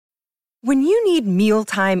When you need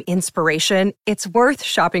mealtime inspiration, it's worth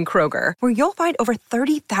shopping Kroger, where you'll find over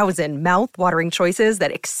 30,000 mouth-watering choices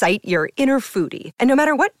that excite your inner foodie. And no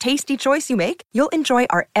matter what tasty choice you make, you'll enjoy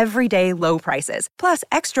our everyday low prices, plus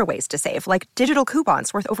extra ways to save, like digital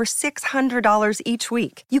coupons worth over $600 each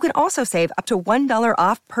week. You can also save up to $1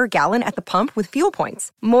 off per gallon at the pump with fuel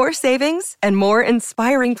points. More savings and more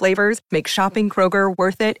inspiring flavors make shopping Kroger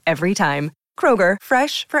worth it every time. Kroger,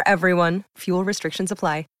 fresh for everyone. Fuel restrictions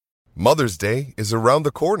apply. Mother's Day is around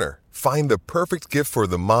the corner. Find the perfect gift for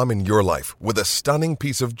the mom in your life with a stunning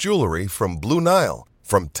piece of jewelry from Blue Nile.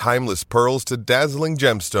 From timeless pearls to dazzling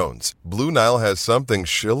gemstones, Blue Nile has something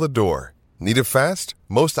she'll adore. Need it fast?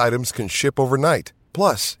 Most items can ship overnight.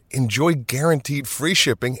 Plus, enjoy guaranteed free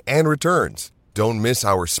shipping and returns. Don't miss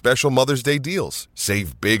our special Mother's Day deals.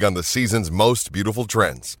 Save big on the season's most beautiful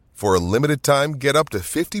trends. For a limited time, get up to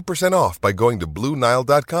 50% off by going to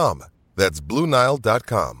BlueNile.com. That's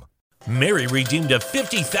BlueNile.com. Mary redeemed a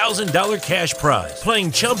 $50,000 cash prize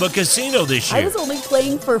playing Chumba Casino this year. I was only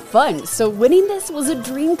playing for fun, so winning this was a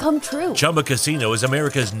dream come true. Chumba Casino is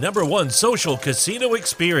America's #1 social casino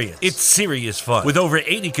experience. It's serious fun. With over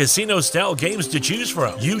 80 casino-style games to choose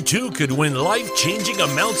from, you too could win life-changing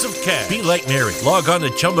amounts of cash. Be like Mary. Log on to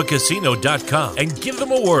ChumbaCasino.com and give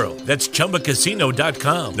them a whirl. That's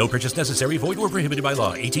ChumbaCasino.com. No purchase necessary. Void or prohibited by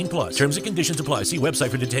law. 18 plus. Terms and conditions apply. See website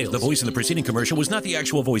for details. The voice in the preceding commercial was not the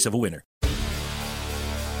actual voice of a winner.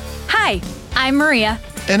 Hi, I'm Maria.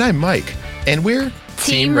 And I'm Mike. And we're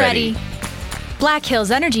Team Ready. Black Hills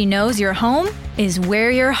Energy knows your home is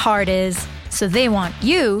where your heart is, so they want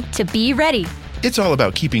you to be ready. It's all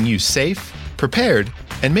about keeping you safe, prepared,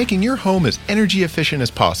 and making your home as energy efficient as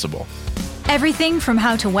possible. Everything from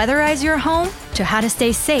how to weatherize your home to how to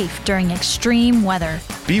stay safe during extreme weather.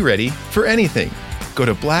 Be ready for anything. Go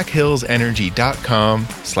to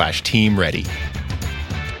blackhillsenergy.com/Team Ready.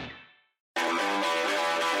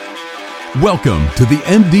 Welcome to the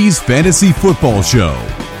MD's Fantasy Football Show.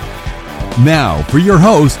 Now for your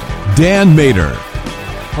host, Dan Mater.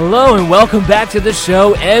 Hello and welcome back to the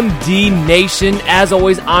show, MD Nation. As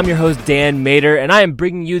always, I'm your host, Dan Mater, and I am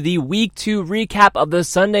bringing you the Week 2 recap of the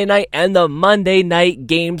Sunday night and the Monday night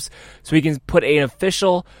games so we can put an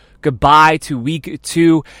official goodbye to Week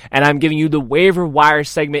 2, and I'm giving you the waiver wire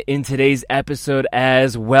segment in today's episode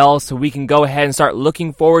as well, so we can go ahead and start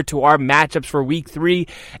looking forward to our matchups for Week 3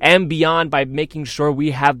 and beyond by making sure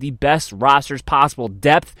we have the best rosters possible.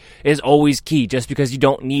 Depth is always key. Just because you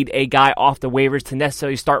don't need a guy off the waivers to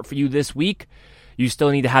necessarily start for you this week, you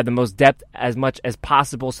still need to have the most depth as much as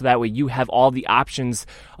possible so that way you have all the options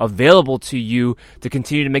available to you to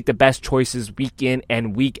continue to make the best choices week in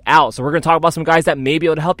and week out. So we're going to talk about some guys that may be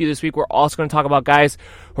able to help you this week. We're also going to talk about guys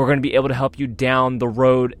who are going to be able to help you down the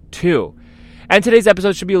road too. And today's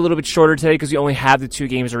episode should be a little bit shorter today because we only have the 2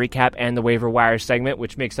 games to recap and the waiver wire segment,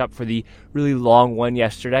 which makes up for the really long one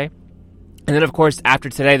yesterday. And then, of course, after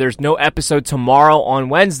today, there's no episode tomorrow on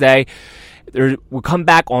Wednesday. We'll come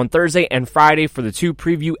back on Thursday and Friday for the 2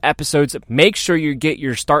 preview episodes. Make sure you get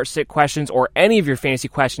your start-sit questions or any of your fantasy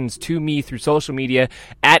questions to me through social media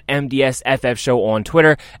at MDSFF Show on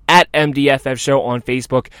Twitter, at MDFF Show on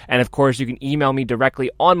Facebook, and of course you can email me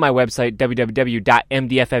directly on my website,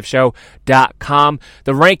 www.mdffshow.com.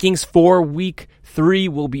 The rankings for Week 3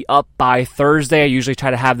 will be up by Thursday. I usually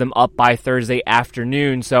try to have them up by Thursday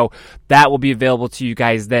afternoon, so that will be available to you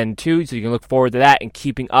guys then too, so you can look forward to that and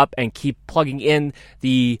keeping up and keep plugging in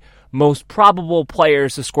the most probable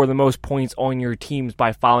players to score the most points on your teams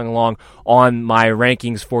by following along on my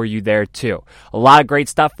rankings for you there too. A lot of great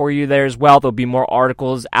stuff for you there as well. There'll be more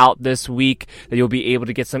articles out this week that you'll be able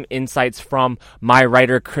to get some insights from my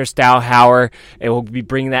writer, Chris Dowhauer. It will be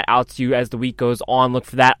bringing that out to you as the week goes on. Look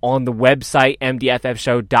for that on the website,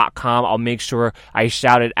 mdffshow.com. I'll make sure I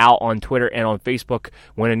shout it out on Twitter and on Facebook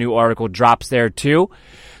when a new article drops there too.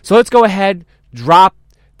 So let's go ahead, drop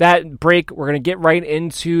that break. We're going to get right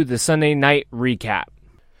into the Sunday night recap.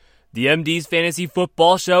 The MD's Fantasy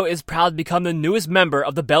Football Show is proud to become the newest member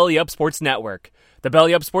of the Belly Up Sports Network. The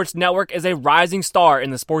Belly Up Sports Network is a rising star in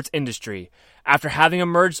the sports industry. After having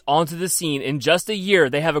emerged onto the scene in just a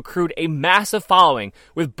year, they have accrued a massive following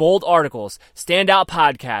with bold articles, standout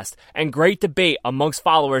podcasts, and great debate amongst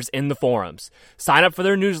followers in the forums. Sign up for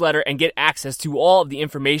their newsletter and get access to all of the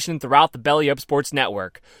information throughout the Belly Up Sports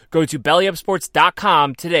Network. Go to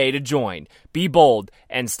bellyupsports.com today to join. Be bold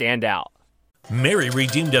and stand out. Mary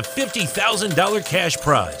redeemed a $50,000 cash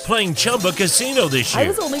prize playing Chumba Casino this year. I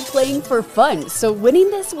was only playing for fun, so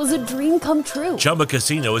winning this was a dream come true. Chumba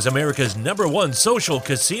Casino is America's #1 social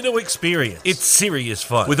casino experience. It's serious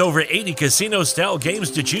fun. With over 80 casino-style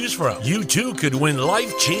games to choose from, you too could win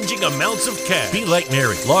life-changing amounts of cash. Be like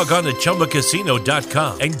Mary. Log on to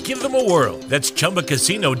ChumbaCasino.com and give them a whirl. That's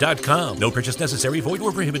ChumbaCasino.com. No purchase necessary. Void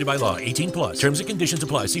where prohibited by law. 18+. Terms and conditions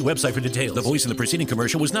apply. See website for details. The voice in the preceding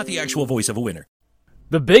commercial was not the actual voice of a winner.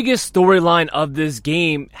 The biggest storyline of this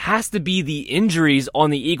game has to be the injuries on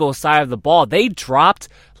the Eagles side of the ball. They dropped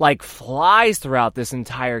like flies throughout this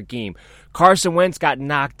entire game. Carson Wentz got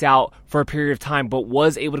knocked out for a period of time, but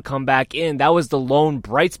was able to come back in. That was the lone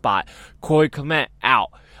bright spot. Corey Clement out.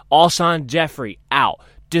 Alshon Jeffrey out.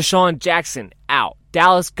 Deshaun Jackson out.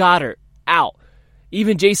 Dallas Goedert out.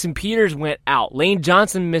 Even Jason Peters went out. Lane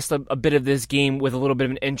Johnson missed a bit of this game with a little bit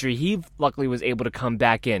of an injury. He luckily was able to come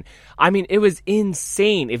back in. I mean, it was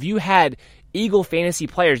insane. If you had Eagle fantasy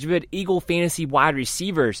players, if you had Eagle fantasy wide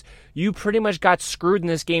receivers, you pretty much got screwed in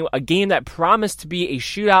this game. A game that promised to be a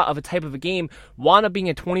shootout of a type of a game wound up being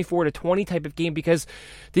a 24-20 type of game because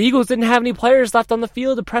the Eagles didn't have any players left on the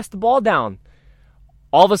field to press the ball down.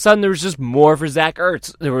 All of a sudden, there was just more for Zach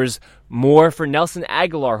Ertz. There was more for Nelson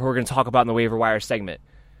Aguilar, who we're going to talk about in the waiver wire segment.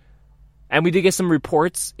 And we did get some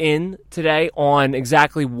reports in today on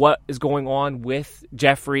exactly what is going on with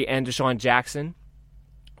Jeffrey and Deshaun Jackson.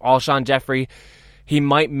 Alshon Jeffrey, he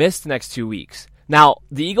might miss the next 2 weeks. Now,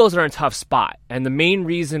 the Eagles are in a tough spot, and the main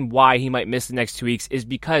reason why he might miss the next 2 weeks is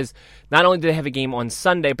because not only do they have a game on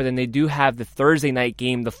Sunday, but then they do have the Thursday night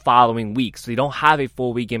game the following week, so they don't have a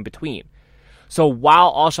full week in between. So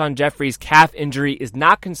while Alshon Jeffrey's calf injury is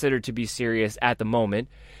not considered to be serious at the moment,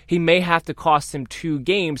 he may have to cost him 2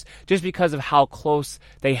 games just because of how close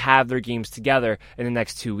they have their games together in the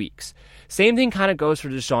next 2 weeks. Same thing kind of goes for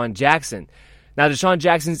Deshaun Jackson. Now, Deshaun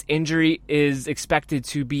Jackson's injury is expected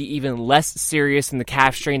to be even less serious than the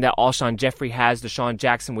calf strain that Alshon Jeffrey has. Deshaun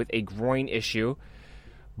Jackson with a groin issue.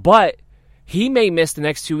 But he may miss the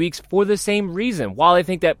next 2 weeks for the same reason. While I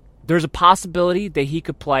think that there's a possibility that he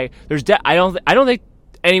could play. I don't think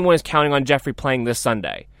anyone is counting on Jeffrey playing this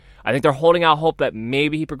Sunday. I think they're holding out hope that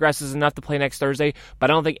maybe he progresses enough to play next Thursday, but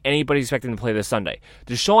I don't think anybody's expecting him to play this Sunday.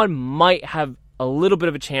 Deshaun might have a little bit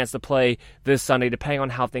of a chance to play this Sunday, depending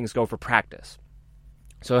on how things go for practice.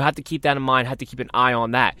 So have to keep that in mind, have to keep an eye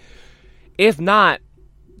on that. If not,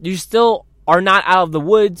 you still are not out of the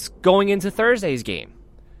woods going into Thursday's game.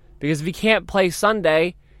 Because if he can't play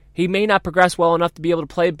Sunday, he may not progress well enough to be able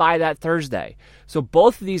to play by that Thursday. So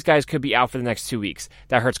both of these guys could be out for the next 2 weeks.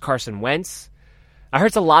 That hurts Carson Wentz. That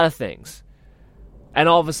hurts a lot of things. And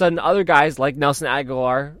all of a sudden, other guys like Nelson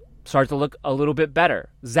Aguilar start to look a little bit better.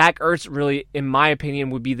 Zach Ertz really, in my opinion,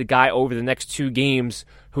 would be the guy over the next 2 games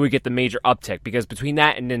who would get the major uptick. Because between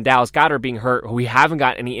that and then Dallas Goedert being hurt, who we haven't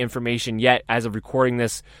got any information yet as of recording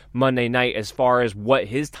this Monday night as far as what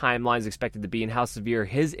his timeline is expected to be and how severe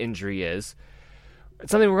his injury is, it's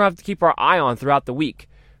something we're going to have to keep our eye on throughout the week.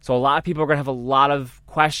 So a lot of people are going to have a lot of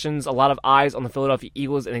questions, a lot of eyes on the Philadelphia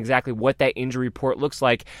Eagles and exactly what that injury report looks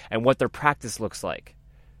like and what their practice looks like.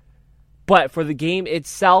 But for the game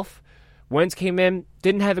itself, Wentz came in,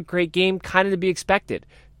 didn't have a great game, kind of to be expected.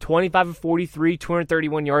 25 of 43,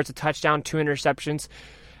 231 yards, a touchdown, 2 interceptions.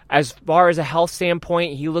 As far as a health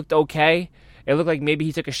standpoint, he looked okay. It looked like maybe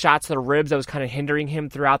he took a shot to the ribs that was kind of hindering him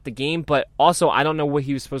throughout the game, but also I don't know what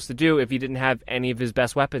he was supposed to do if he didn't have any of his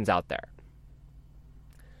best weapons out there.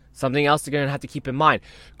 Something else they're going to have to keep in mind.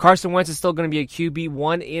 Carson Wentz is still going to be a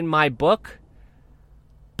QB1 in my book,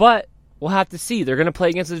 but we'll have to see. They're going to play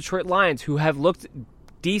against the Detroit Lions, who have looked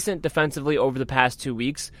decent defensively over the past 2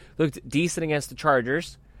 weeks, looked decent against the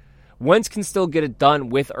Chargers. Wentz can still get it done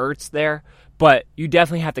with Ertz there, but you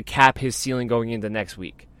definitely have to cap his ceiling going into next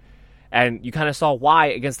week. And you kind of saw why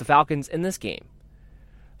against the Falcons in this game.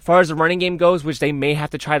 As far as the running game goes, which they may have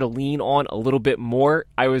to try to lean on a little bit more,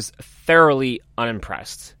 I was thoroughly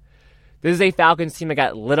unimpressed. This is a Falcons team that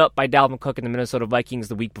got lit up by Dalvin Cook and the Minnesota Vikings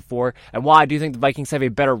the week before. And while I do think the Vikings have a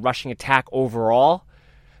better rushing attack overall,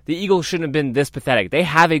 the Eagles shouldn't have been this pathetic. They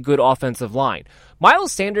have a good offensive line.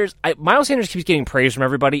 Miles Sanders keeps getting praise from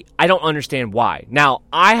everybody. I don't understand why. Now,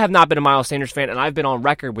 I have not been a Miles Sanders fan, and I've been on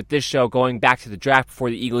record with this show going back to the draft before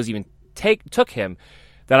the Eagles even took him,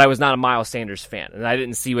 that I was not a Miles Sanders fan, and I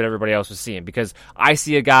didn't see what everybody else was seeing, because I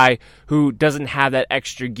see a guy who doesn't have that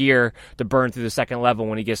extra gear to burn through the second level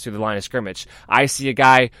when he gets through the line of scrimmage. I see a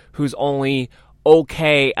guy who's only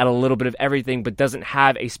okay at a little bit of everything, but doesn't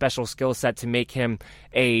have a special skill set to make him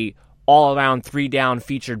a all-around 3-down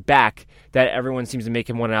featured back that everyone seems to make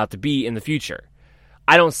him want out to be in the future.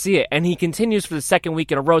 I don't see it. And he continues for the second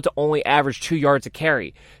week in a row to only average 2 yards a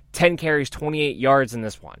carry. 10 carries, 28 yards in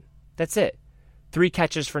this one. That's it. 3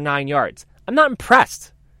 catches for 9 yards. I'm not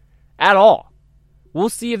impressed at all. We'll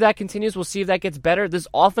see if that continues. We'll see if that gets better. This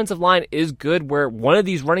offensive line is good where one of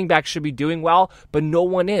these running backs should be doing well, but no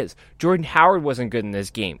one is. Jordan Howard wasn't good in this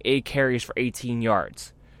game. 8 carries for 18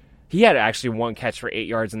 yards. He had actually 1 catch for 8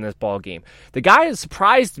 yards in this ball game. The guy that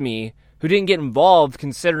surprised me who didn't get involved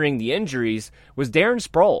considering the injuries was Darren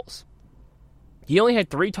Sproles. He only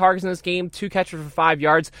had 3 targets in this game, 2 catches for 5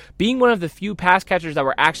 yards, being one of the few pass catchers that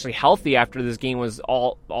were actually healthy after this game was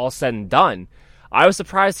all said and done. I was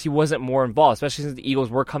surprised he wasn't more involved, especially since the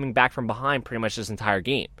Eagles were coming back from behind pretty much this entire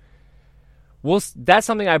game. Well, that's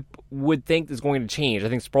something I would think is going to change. I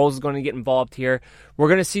think Sproles is going to get involved here. We're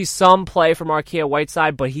going to see some play from Archaea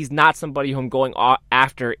Whiteside, but he's not somebody who I'm going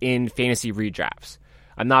after in fantasy redrafts.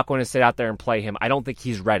 I'm not going to sit out there and play him. I don't think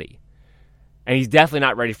he's ready. And he's definitely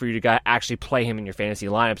not ready for you to actually play him in your fantasy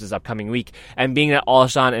lineups this upcoming week. And being that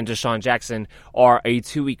Alshon and Deshaun Jackson are a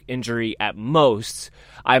 2-week injury at most,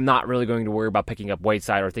 I'm not really going to worry about picking up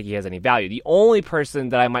Whiteside or think he has any value. The only person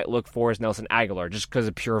that I might look for is Nelson Aguilar, just because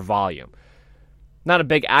of pure volume. Not a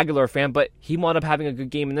big Aguilar fan, but he wound up having a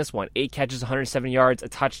good game in this one. 8 catches, 170 yards, a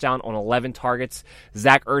touchdown on 11 targets.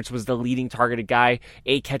 Zach Ertz was the leading targeted guy.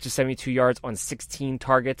 8 catches, 72 yards on 16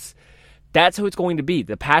 targets. That's who it's going to be.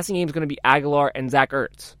 The passing game is going to be Aguilar and Zach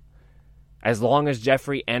Ertz, as long as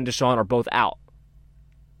Jeffrey and Deshaun are both out.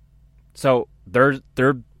 So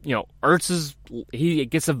Ertz he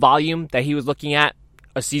gets the volume that he was looking at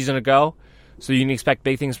a season ago. So you can expect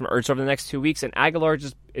big things from Ertz over the next 2 weeks. And Aguilar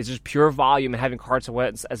is just pure volume, and having Carson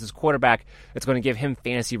Wentz as his quarterback, it's going to give him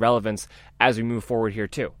fantasy relevance as we move forward here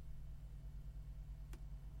too.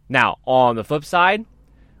 Now, on the flip side,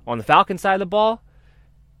 on the Falcons side of the ball,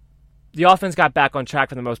 the offense got back on track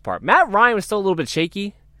for the most part. Matt Ryan was still a little bit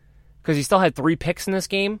shaky because he still had 3 picks in this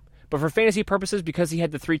game. But for fantasy purposes, because he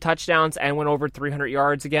had the 3 touchdowns and went over 300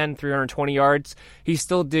 yards again, 320 yards, he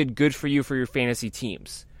still did good for you for your fantasy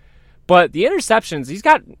teams. But the interceptions, he's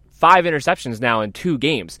got 5 interceptions now in 2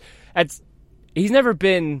 games. He's never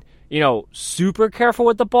been, super careful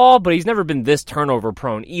with the ball, but he's never been this turnover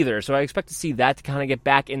prone either. So I expect to see that to kind of get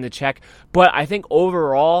back in the check. But I think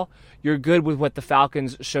overall, you're good with what the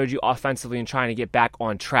Falcons showed you offensively and trying to get back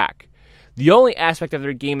on track. The only aspect of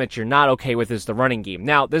their game that you're not okay with is the running game.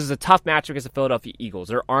 Now, this is a tough matchup against the Philadelphia Eagles.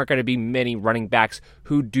 There aren't going to be many running backs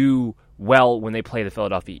who do well when they play the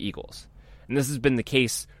Philadelphia Eagles. And this has been the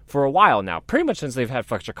case for a while now, pretty much since they've had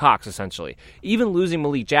Fletcher Cox, essentially. Even losing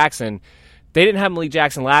Malik Jackson, they didn't have Malik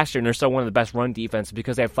Jackson last year, and they're still one of the best run defenses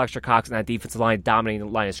because they have Fletcher Cox and that defensive line dominating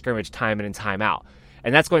the line of scrimmage time in and time out.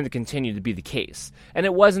 And that's going to continue to be the case. And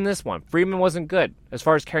it was in this one. Freeman wasn't good as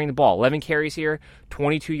far as carrying the ball. 11 carries here,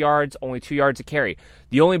 22 yards, only 2 yards a carry.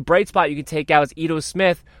 The only bright spot you can take out is Ito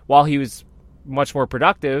Smith, while he was much more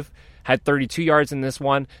productive, had 32 yards in this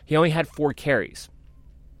one. He only had 4 carries.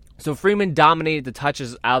 So Freeman dominated the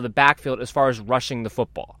touches out of the backfield as far as rushing the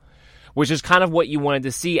football, which is kind of what you wanted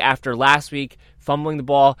to see after last week, fumbling the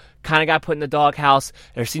ball, kind of got put in the doghouse.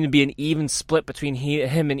 There seemed to be an even split between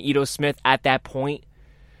him and Ito Smith at that point.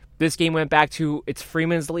 This game went back to it's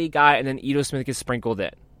Freeman's the lead guy, and then Ito Smith gets sprinkled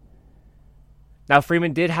in. Now,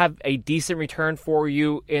 Freeman did have a decent return for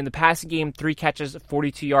you in the passing game. 3 catches,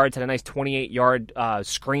 42 yards, had a nice 28-yard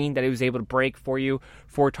screen that he was able to break for you,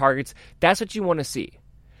 4 targets. That's what you want to see.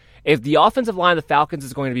 If the offensive line of the Falcons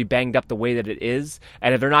is going to be banged up the way that it is,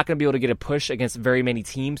 and if they're not going to be able to get a push against very many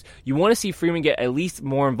teams, you want to see Freeman get at least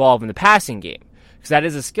more involved in the passing game, because that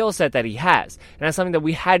is a skill set that he has, and that's something that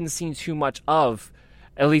we hadn't seen too much of,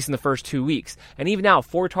 at least in the first 2 weeks. And even now,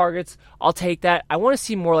 4 targets, I'll take that. I want to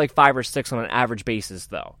see more like 5 or 6 on an average basis,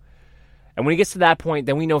 though. And when he gets to that point,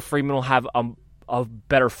 then we know Freeman will have a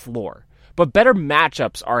better floor. But better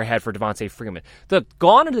matchups are ahead for Devontae Freeman.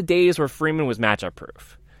 Gone are the days where Freeman was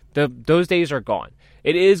matchup-proof. Those days are gone.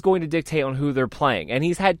 It is going to dictate on who they're playing. And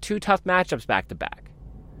he's had 2 tough matchups back-to-back.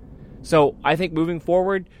 So I think moving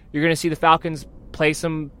forward, you're going to see the Falcons play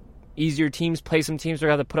some easier teams, play some teams that are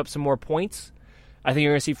going to have to put up some more points. I think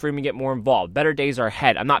you're going to see Freeman get more involved. Better days are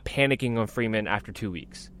ahead. I'm not panicking on Freeman after 2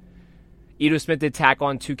 weeks. Ito Smith did tack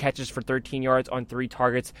on 2 catches for 13 yards on 3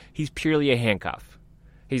 targets. He's purely a handcuff.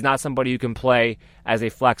 He's not somebody who can play as a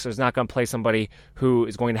flex, or he's not going to play somebody who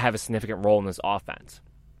is going to have a significant role in this offense.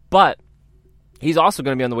 But he's also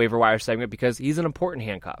going to be on the waiver wire segment because he's an important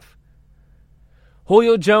handcuff.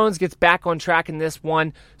 Julio Jones gets back on track in this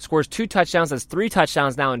one, scores 2 touchdowns, has 3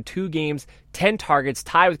 touchdowns now in 2 games, 10 targets,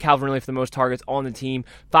 tied with Calvin Ridley for the most targets on the team,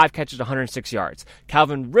 5 catches, 106 yards.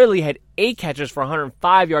 Calvin Ridley had 8 catches for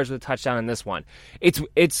 105 yards with a touchdown in this one.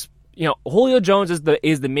 It's Julio Jones is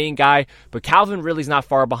the main guy, but Calvin Ridley's not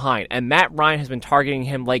far behind, and Matt Ryan has been targeting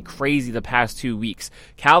him like crazy the past 2 weeks.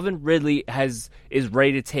 Calvin Ridley is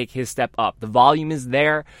ready to take his step up. The volume is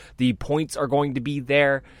there. The points are going to be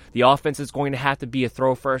there. The offense is going to have to be a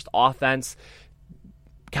throw-first offense.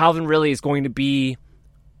 Calvin Ridley is going to be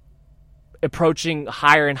approaching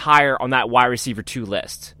higher and higher on that wide receiver 2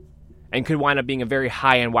 list, and could wind up being a very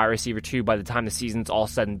high-end wide receiver 2 by the time the season's all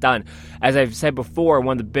said and done. As I've said before,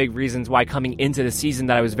 one of the big reasons why coming into the season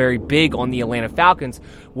that I was very big on the Atlanta Falcons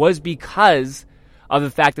was because of the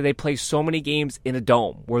fact that they play so many games in a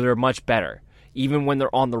dome where they're much better, even when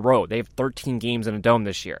they're on the road. They have 13 games in a dome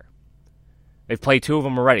this year. They've played 2 of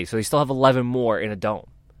them already, so they still have 11 more in a dome.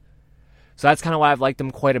 So that's kind of why I've liked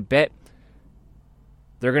them quite a bit.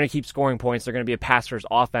 They're going to keep scoring points. They're going to be a pass-first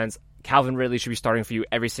offense. Calvin Ridley should be starting for you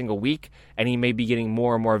every single week, and he may be getting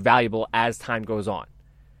more and more valuable as time goes on.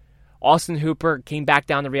 Austin Hooper came back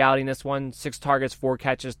down to reality in this one. 6 targets, 4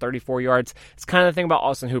 catches, 34 yards. It's kind of the thing about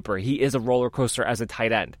Austin Hooper. He is a roller coaster as a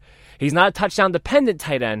tight end. He's not a touchdown-dependent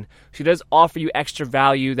tight end, so he does offer you extra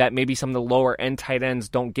value that maybe some of the lower-end tight ends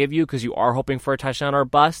don't give you because you are hoping for a touchdown or a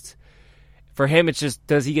bust. For him, it's just,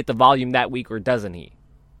 does he get the volume that week or doesn't he?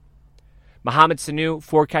 Mohamed Sanu,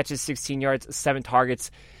 4 catches, 16 yards, 7 targets.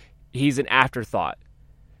 He's an afterthought.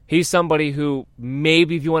 He's somebody who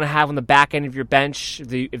maybe if you want to have on the back end of your bench,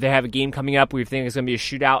 if they have a game coming up where you think it's going to be a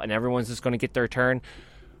shootout and everyone's just going to get their turn,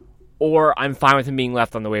 or I'm fine with him being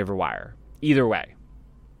left on the waiver wire. Either way.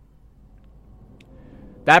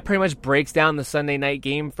 That pretty much breaks down the Sunday night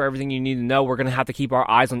game for everything you need to know. We're going to have to keep our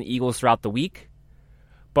eyes on the Eagles throughout the week.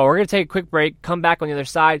 But we're going to take a quick break, come back on the other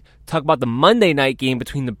side, talk about the Monday night game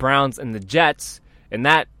between the Browns and the Jets, and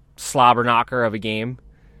that slobber knocker of a game.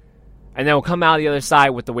 And then we'll come out the other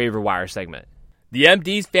side with the waiver wire segment. The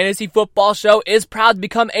MD's Fantasy Football Show is proud to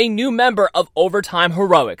become a new member of Overtime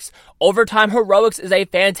Heroics. Overtime Heroics is a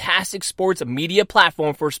fantastic sports media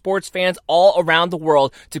platform for sports fans all around the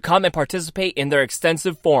world to come and participate in their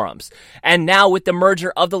extensive forums. And now with the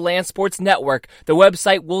merger of the Land Sports Network, the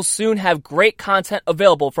website will soon have great content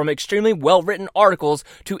available, from extremely well-written articles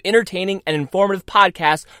to entertaining and informative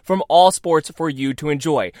podcasts from all sports for you to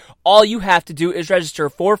enjoy. All you have to do is register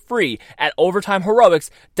for free at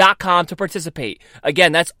overtimeheroics.com to participate.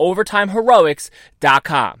 Again, that's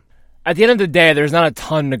overtimeheroics.com. At the end of the day, there's not a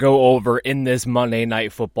ton to go over in this Monday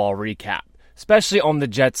Night Football recap, especially on the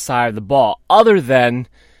Jets side of the ball, other than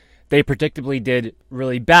they predictably did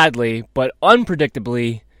really badly, but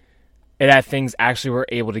unpredictably, that things actually were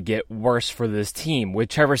able to get worse for this team. With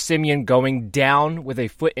Trevor Siemian going down with a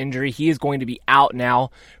foot injury, he is going to be out now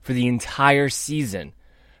for the entire season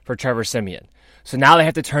for Trevor Siemian. So now they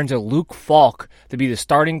have to turn to Luke Falk to be the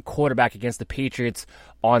starting quarterback against the Patriots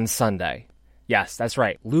on Sunday. Yes, that's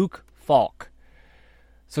right, Luke Falk.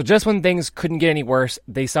 So just when things couldn't get any worse,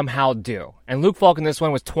 they somehow do. And Luke Falk in this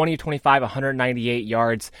one was 20-25, 198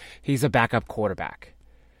 yards. He's a backup quarterback.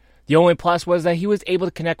 The only plus was that he was able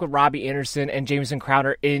to connect with Robbie Anderson and Jamison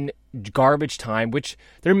Crowder in garbage time, which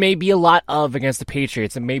there may be a lot of against the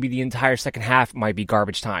Patriots, and maybe the entire second half might be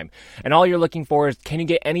garbage time. And all you're looking for is, can you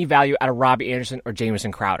get any value out of Robbie Anderson or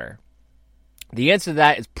Jamison Crowder? The answer to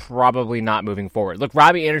that is probably not moving forward. Look,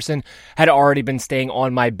 Robbie Anderson had already been staying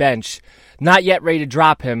on my bench, not yet ready to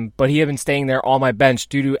drop him, but he had been staying there on my bench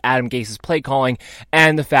due to Adam Gase's play calling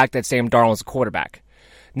and the fact that Sam Darnold is a quarterback.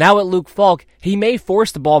 Now at Luke Falk, he may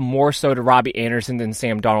force the ball more so to Robbie Anderson than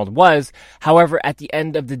Sam Darnold was. However, at the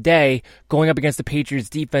end of the day, going up against the Patriots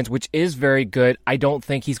defense, which is very good, I don't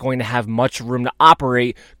think he's going to have much room to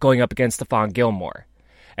operate going up against Stephon Gilmore.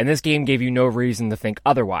 And this game gave you no reason to think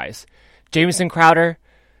otherwise. Jamison Crowder,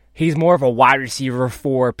 he's more of a wide receiver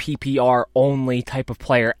for PPR only type of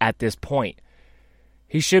player at this point.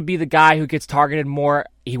 He should be the guy who gets targeted more.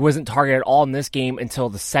 He wasn't targeted at all in this game until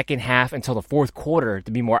the second half, until the fourth quarter,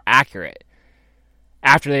 to be more accurate,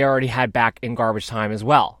 after they already had back in garbage time as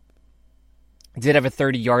well. Did have a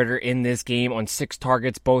 30-yarder in this game on 6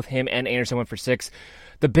 targets. Both him and Anderson went for 6.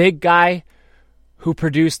 The big guy who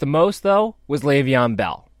produced the most, though, was Le'Veon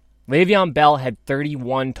Bell. Le'Veon Bell had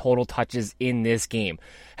 31 total touches in this game.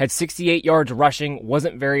 Had 68 yards rushing,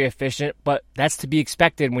 wasn't very efficient, but that's to be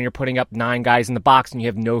expected when you're putting up 9 guys in the box and you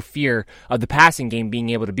have no fear of the passing game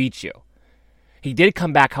being able to beat you. He did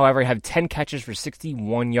come back, however, have 10 catches for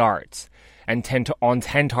 61 yards and 10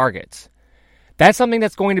 targets. That's something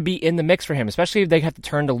that's going to be in the mix for him, especially if they have to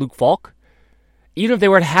turn to Luke Falk. Even if they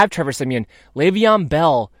were to have Trevor Siemian, Le'Veon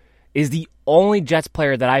Bell is the only Jets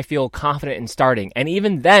player that I feel confident in starting. And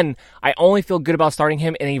even then, I only feel good about starting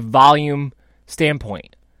him in a volume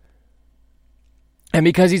standpoint. And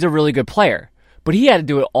because he's a really good player. But he had to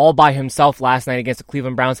do it all by himself last night against the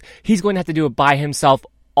Cleveland Browns. He's going to have to do it by himself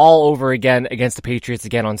all over again against the Patriots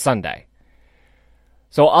again on Sunday.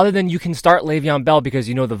 So other than you can start Le'Veon Bell because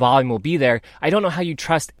you know the volume will be there, I don't know how you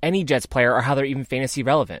trust any Jets player or how they're even fantasy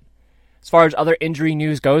relevant. As far as other injury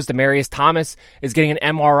news goes, Demaryius Thomas is getting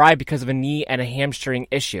an MRI because of a knee and a hamstring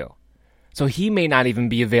issue. So he may not even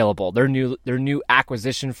be available, their new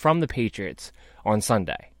acquisition from the Patriots on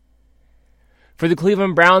Sunday. For the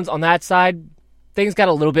Cleveland Browns on that side, things got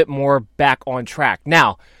a little bit more back on track.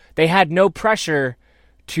 Now, they had no pressure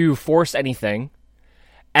to force anything.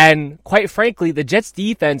 And quite frankly, the Jets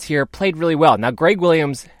defense here played really well. Now, Greg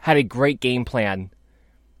Williams had a great game plan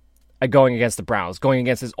going against the Browns, going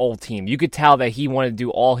against his old team. You could tell that he wanted to do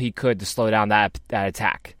all he could to slow down that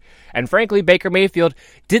attack. And frankly, Baker Mayfield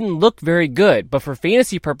didn't look very good, but for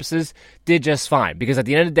fantasy purposes, did just fine. Because at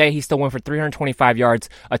the end of the day, he still went for 325 yards,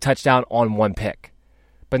 a touchdown on one pick.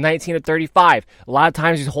 But 19 of 35, a lot of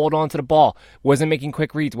times he's holding on to the ball, wasn't making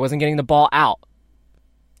quick reads, wasn't getting the ball out.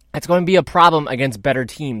 It's going to be a problem against better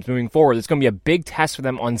teams moving forward. It's going to be a big test for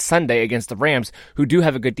them on Sunday against the Rams, who do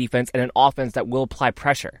have a good defense and an offense that will apply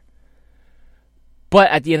pressure. But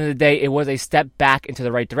at the end of the day, it was a step back into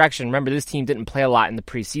the right direction. Remember, this team didn't play a lot in the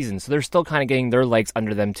preseason, so they're still kind of getting their legs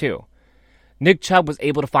under them too. Nick Chubb was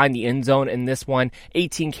able to find the end zone in this one.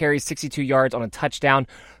 18 carries, 62 yards on a touchdown,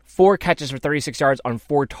 4 catches for 36 yards on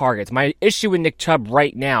 4 targets. My issue with Nick Chubb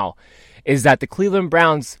right now is that the Cleveland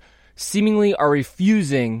Browns seemingly are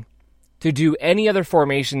refusing to do any other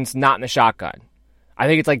formations not in the shotgun. I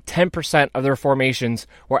think it's like 10% of their formations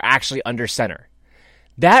were actually under center.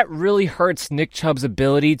 That really hurts Nick Chubb's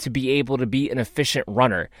ability to be able to be an efficient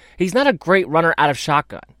runner. He's not a great runner out of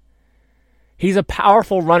shotgun. He's a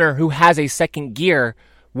powerful runner who has a second gear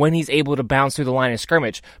when he's able to bounce through the line of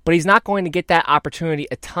scrimmage, but he's not going to get that opportunity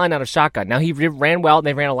a ton out of shotgun. Now, he ran well,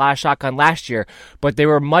 they ran a lot of shotgun last year, but they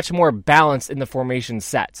were much more balanced in the formation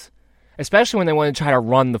sets, especially when they want to try to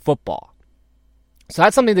run the football. So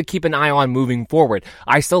that's something to keep an eye on moving forward.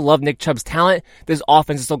 I still love Nick Chubb's talent. This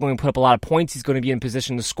offense is still going to put up a lot of points. He's going to be in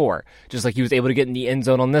position to score, just like he was able to get in the end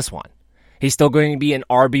zone on this one. He's still going to be an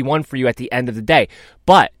RB1 for you at the end of the day.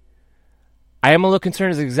 But I am a little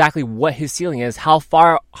concerned as exactly what his ceiling is. How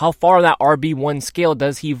far on that RB1 scale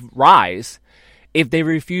does he rise if they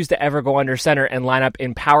refuse to ever go under center and line up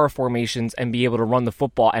in power formations and be able to run the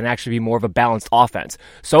football and actually be more of a balanced offense?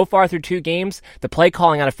 So far through 2 games, the play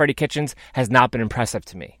calling out of Freddie Kitchens has not been impressive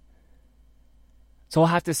to me. So we'll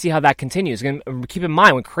have to see how that continues. And keep in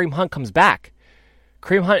mind, when Kareem Hunt comes back,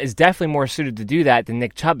 Kareem Hunt is definitely more suited to do that than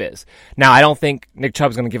Nick Chubb is. Now, I don't think Nick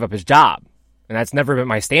Chubb's going to give up his job, and that's never been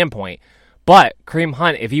my standpoint. But Kareem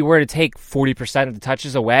Hunt, if he were to take 40% of the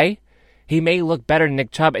touches away, he may look better than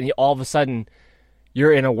Nick Chubb, and all of a sudden,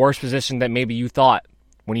 you're in a worse position than maybe you thought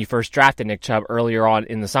when you first drafted Nick Chubb earlier on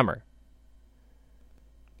in the summer.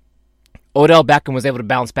 Odell Beckham was able to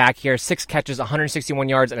bounce back here. 6 catches, 161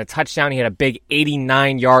 yards, and a touchdown. He had a big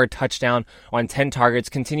 89-yard touchdown on 10 targets.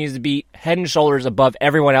 Continues to be head and shoulders above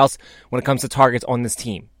everyone else when it comes to targets on this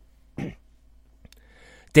team.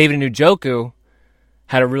 David Njoku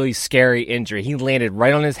had a really scary injury. He landed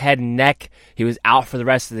right on his head and neck. He was out for the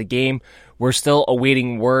rest of the game. We're still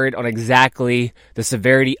awaiting word on exactly the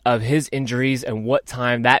severity of his injuries and what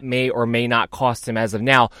time that may or may not cost him as of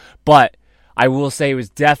now. But I will say it was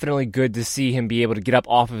definitely good to see him be able to get up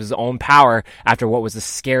off of his own power after what was a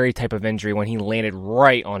scary type of injury when he landed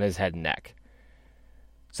right on his head and neck.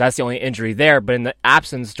 So that's the only injury there. But in the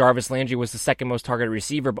absence, Jarvis Landry was the second most targeted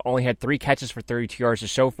receiver, but only had 3 catches for 32 yards to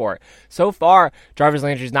show for it. So far, Jarvis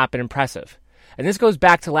Landry's not been impressive. And this goes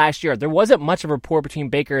back to last year. There wasn't much of a rapport between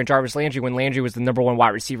Baker and Jarvis Landry when Landry was the number 1 wide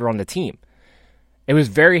receiver on the team. It was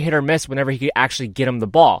very hit or miss whenever he could actually get him the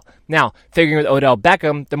ball. Now, figuring with Odell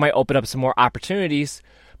Beckham, that might open up some more opportunities.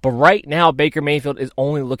 But right now, Baker Mayfield is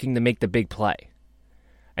only looking to make the big play.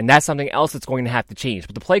 And that's something else that's going to have to change.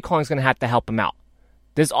 But the play calling is going to have to help him out.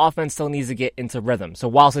 This offense still needs to get into rhythm. So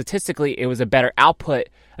while statistically it was a better output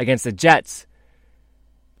against the Jets,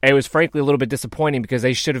 it was frankly a little bit disappointing because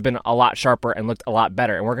they should have been a lot sharper and looked a lot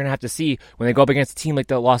better. And we're going to have to see when they go up against a team like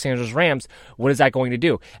the Los Angeles Rams, what is that going to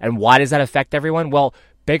do? And why does that affect everyone? Well,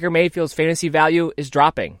 Baker Mayfield's fantasy value is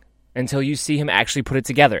dropping until you see him actually put it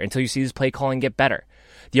together, until you see his play calling get better.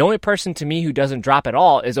 The only person to me who doesn't drop at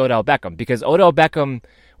all is Odell Beckham, because Odell Beckham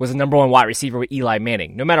was the number 1 wide receiver with Eli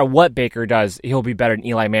Manning. No matter what Baker does, he'll be better than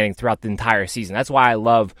Eli Manning throughout the entire season. That's why I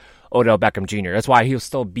love Odell Beckham Jr. That's why he'll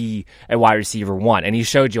still be a wide receiver 1. And he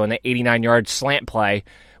showed you on the 89-yard slant play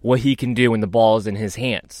what he can do when the ball is in his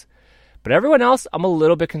hands. But everyone else, I'm a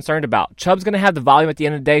little bit concerned about. Chubb's going to have the volume at the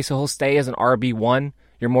end of the day, so he'll stay as an RB1.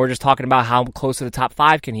 You're more just talking about how close to the top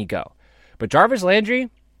 5 can he go. But Jarvis Landry,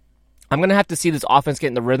 I'm going to have to see this offense get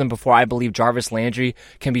in the rhythm before I believe Jarvis Landry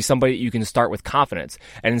can be somebody that you can start with confidence.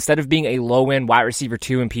 And instead of being a low-end wide receiver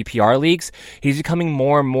 2 in PPR leagues, he's becoming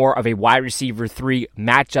more and more of a wide receiver 3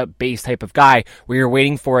 matchup-based type of guy where you're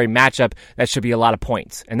waiting for a matchup that should be a lot of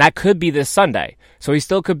points. And that could be this Sunday. So he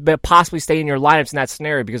still could possibly stay in your lineups in that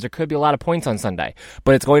scenario because there could be a lot of points on Sunday.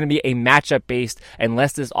 But it's going to be a matchup-based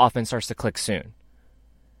unless this offense starts to click soon.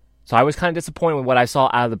 So I was kind of disappointed with what I saw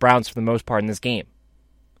out of the Browns for the most part in this game.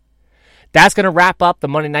 That's going to wrap up the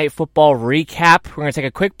Monday Night Football recap. We're going to take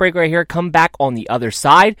a quick break right here, come back on the other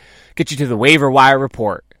side, get you to the waiver wire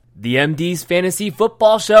report. The MD's Fantasy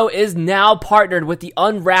Football Show is now partnered with the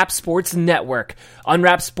Unwrapped Sports Network.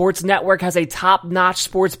 Unwrapped Sports Network has a top-notch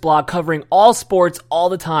sports blog covering all sports all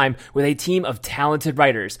the time with a team of talented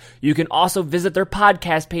writers. You can also visit their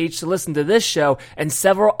podcast page to listen to this show and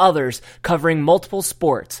several others covering multiple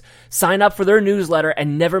sports. Sign up for their newsletter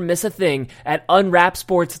and never miss a thing at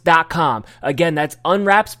unwrappedsports.com. Again, that's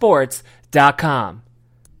unwrappedsports.com.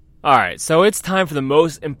 Alright, so it's time for the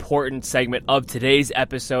most important segment of today's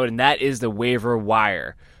episode, and that is the waiver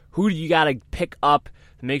wire. Who do you got to pick up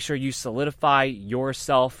to make sure you solidify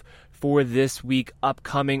yourself for this week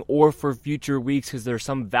upcoming or for future weeks, because there's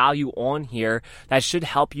some value on here that should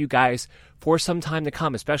help you guys for some time to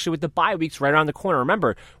come, especially with the bye weeks right around the corner.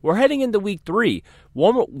 Remember, we're heading into week 3.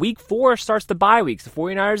 Week 4 starts the bye weeks. The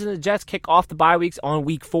 49ers and the Jets kick off the bye weeks on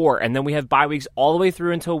week 4, and then we have bye weeks all the way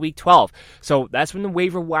through until week 12. So that's when the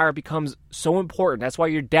waiver wire becomes so important. That's why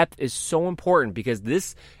your depth is so important, because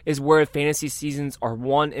this is where fantasy seasons are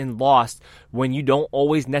won and lost when you don't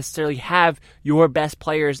always necessarily have your best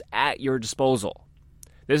players at your disposal.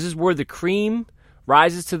 This is where the cream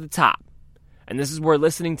rises to the top. And this is where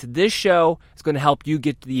listening to this show is going to help you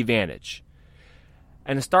get to the advantage.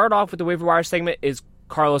 And to start off with the waiver wire segment is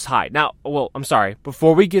Carlos Hyde. Now,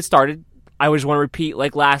 before we get started, I just want to repeat,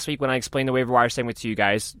 like last week when I explained the waiver wire segment to you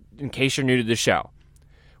guys, in case you're new to the show,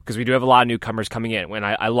 because we do have a lot of newcomers coming in, and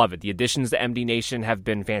I love it. The additions to MD Nation have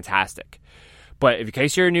been fantastic. But in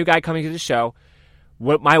case you're a new guy coming to the show,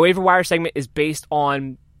 what my waiver wire segment is based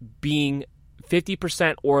on being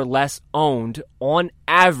 50% or less owned on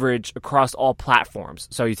average across all platforms.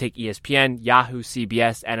 So you take ESPN, Yahoo,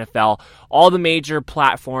 CBS, NFL, all the major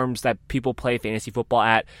platforms that people play fantasy football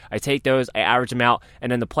at. I take those, I average them out, and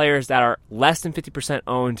then the players that are less than 50%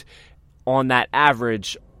 owned on that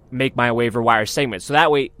average make my waiver wire segment. So that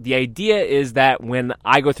way, the idea is that when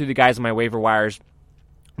I go through the guys on my waiver wires,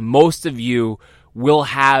 most of you will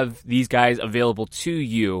have these guys available to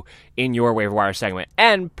you in your waiver wire segment.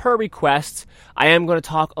 And per request, I am going to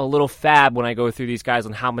talk a little fab when I go through these guys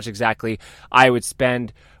on how much exactly I would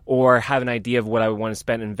spend or have an idea of what I would want to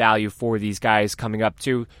spend in value for these guys coming up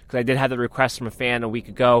too, because I did have the request from a fan a week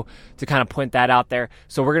ago to kind of point that out there.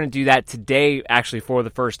 So we're going to do that today, actually, for the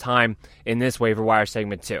first time in this waiver wire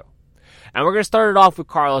segment too. And we're going to start it off with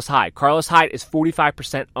Carlos Hyde. Carlos Hyde is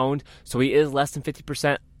 45% owned, so he is less than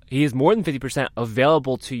 50%. He is more than 50%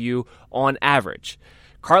 available to you on average.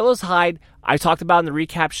 Carlos Hyde, I talked about in the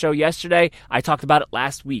recap show yesterday. I talked about it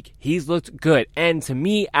last week. He's looked good. And to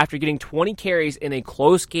me, after getting 20 carries in a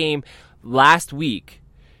close game last week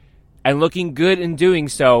and looking good in doing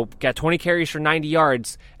so, got 20 carries for 90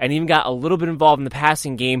 yards and even got a little bit involved in the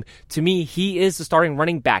passing game, to me, he is the starting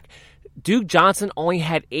running back. Duke Johnson only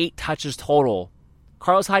had 8 touches total.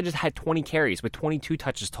 Carlos Hyde just had 20 carries with 22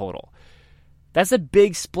 touches total. That's a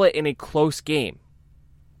big split in a close game.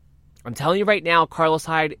 I'm telling you right now, Carlos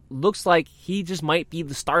Hyde looks like he just might be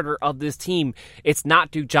the starter of this team. It's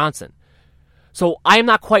not Duke Johnson. So I am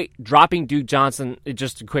not quite dropping Duke Johnson,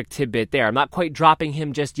 just a quick tidbit there. I'm not quite dropping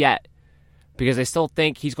him just yet, because I still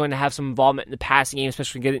think he's going to have some involvement in the passing game,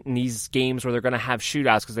 especially in these games where they're going to have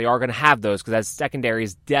shootouts, because they are going to have those, because that secondary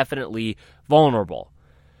is definitely vulnerable.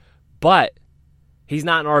 But he's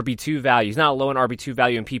not an RB2 value. He's not a low in RB2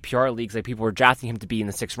 value in PPR leagues like people were drafting him to be in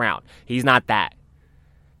the 6th round. He's not that.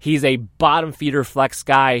 He's a bottom feeder flex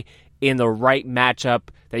guy in the right matchup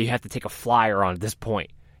that you have to take a flyer on at this point.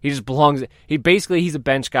 He just belongs. He's a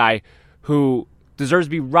bench guy who deserves to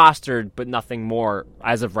be rostered, but nothing more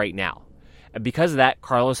as of right now. And because of that,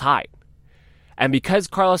 Carlos Hyde. And because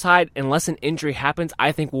Carlos Hyde, unless an injury happens,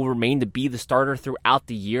 I think will remain to be the starter throughout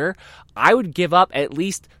the year, I would give up at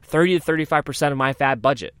least 30 to 35% of my fab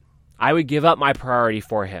budget. I would give up my priority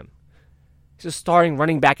for him. He's a starting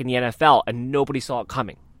running back in the NFL, and nobody saw it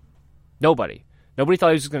coming. Nobody thought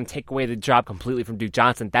he was just going to take away the job completely from Duke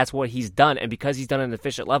Johnson. That's what he's done, and because he's done it at an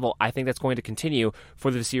efficient level, I think that's going to continue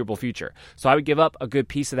for the foreseeable future. So I would give up a good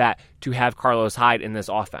piece of that to have Carlos Hyde in this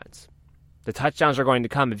offense. The touchdowns are going to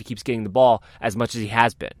come if he keeps getting the ball as much as he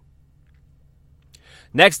has been.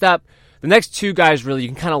 Next up, The next two guys really you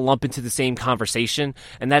can kind of lump into the same conversation,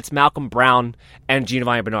 and that's Malcolm Brown and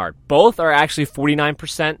Giovanni Bernard. Both are actually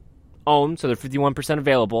 49% owned, so they're 51%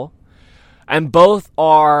 available, and both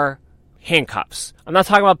are handcuffs. I'm not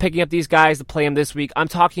talking about picking up these guys to play them this week. I'm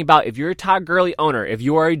talking about if you're a Todd Gurley owner, if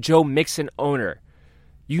you are a Joe Mixon owner,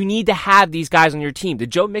 you need to have these guys on your team.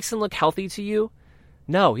 Did Joe Mixon look healthy to you?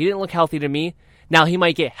 No, he didn't look healthy to me. Now, he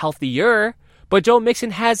might get healthier, but Joe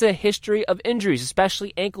Mixon has a history of injuries,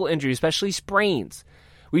 especially ankle injuries, especially sprains.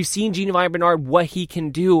 We've seen Giovanni Bernard, what he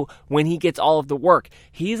can do when he gets all of the work.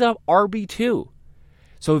 He's a RB2.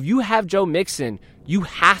 So if you have Joe Mixon, you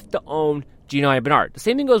have to own Giovanni Bernard. The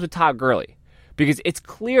same thing goes with Todd Gurley, because it's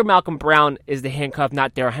clear Malcolm Brown is the handcuff,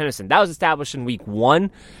 not Darrell Henderson. That was established in week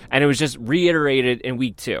 1, and it was just reiterated in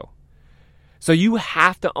week 2. So you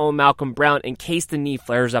have to own Malcolm Brown in case the knee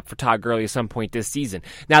flares up for Todd Gurley at some point this season.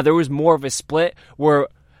 Now, there was more of a split where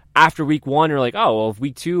after week 1, you're like, oh, well, if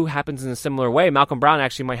week 2 happens in a similar way, Malcolm Brown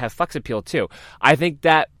actually might have flex appeal too. I think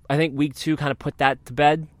week 2 kind of put that to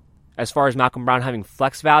bed as far as Malcolm Brown having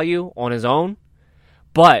flex value on his own.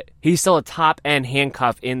 But he's still a top-end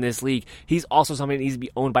handcuff in this league. He's also somebody that needs to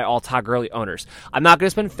be owned by all Todd Gurley owners. I'm not going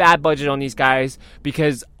to spend fat budget on these guys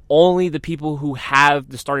because only the people who have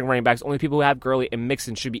the starting running backs, only people who have Gurley and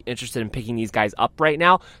Mixon should be interested in picking these guys up right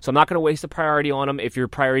now. So I'm not going to waste a priority on them if your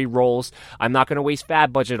priority rolls. I'm not going to waste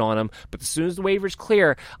fat budget on them. But as soon as the waiver's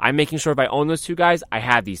clear, I'm making sure if I own those two guys, I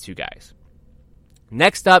have these two guys.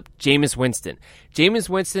 Next up, Jameis Winston. Jameis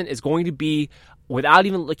Winston is going to be, without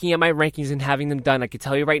even looking at my rankings and having them done, I can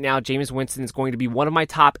tell you right now, Jameis Winston is going to be one of my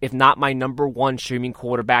top, if not my number one streaming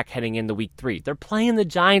quarterback heading into week 3. They're playing the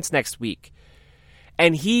Giants next week.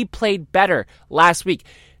 And he played better last week.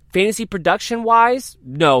 Fantasy production-wise,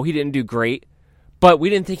 no, he didn't do great. But we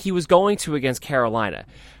didn't think he was going to against Carolina.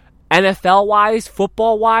 NFL-wise,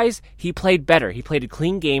 football-wise, he played better. He played a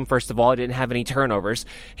clean game, first of all. He didn't have any turnovers.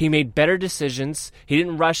 He made better decisions. He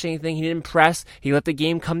didn't rush anything. He didn't press. He let the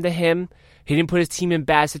game come to him. He didn't put his team in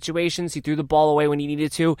bad situations. He threw the ball away when he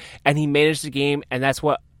needed to, and he managed the game, and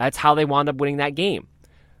that's how they wound up winning that game.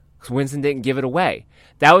 Because Winston didn't give it away.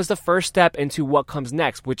 That was the first step into what comes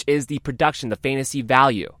next, which is the production, the fantasy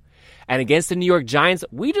value. And against the New York Giants,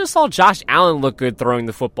 we just saw Josh Allen look good throwing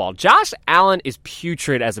the football. Josh Allen is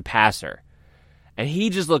putrid as a passer, and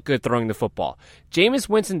he just looked good throwing the football. Jameis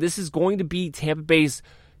Winston, this is going to be Tampa Bay's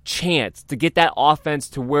chance to get that offense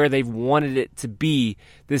to where they've wanted it to be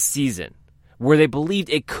this season, where they believed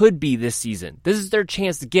it could be this season. This is their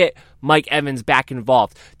chance to get Mike Evans back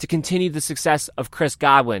involved, to continue the success of Chris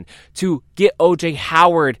Godwin, to get O.J.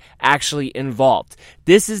 Howard actually involved.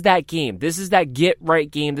 This is that game. This is that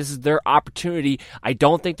get-right game. This is their opportunity. I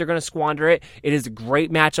don't think they're going to squander it. It is a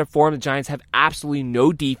great matchup for them. The Giants have absolutely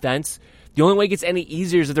no defense. The only way it gets any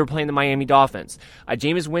easier is if they're playing the Miami Dolphins.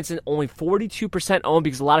 Jameis Winston, only 42% owned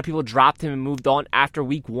because a lot of people dropped him and moved on after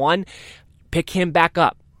week 1. Pick him back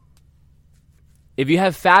up. If you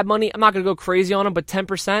have fab money, I'm not going to go crazy on him, but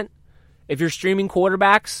 10%. If you're streaming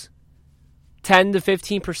quarterbacks, 10 to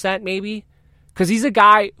 15% maybe. Because he's a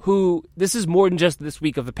guy who, this is more than just this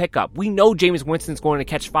week of a pickup. We know Jameis Winston's going to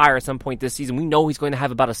catch fire at some point this season. We know he's going to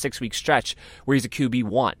have about a 6-week stretch where he's a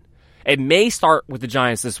QB1. It may start with the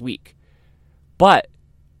Giants this week. But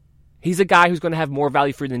he's a guy who's going to have more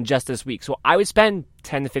value for you than just this week. So I would spend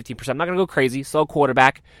 10 to 15%. I'm not going to go crazy. Still a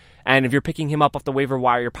quarterback. And if you're picking him up off the waiver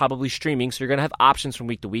wire, you're probably streaming, so you're going to have options from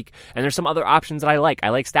week to week. And there's some other options that I like. I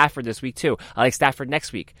like Stafford this week, too. I like Stafford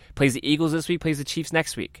next week. Plays the Eagles this week, plays the Chiefs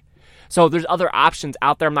next week. So there's other options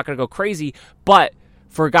out there. I'm not going to go crazy. But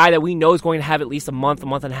for a guy that we know is going to have at least a month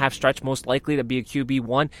and a half stretch, most likely to be a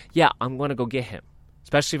QB1, yeah, I'm going to go get him.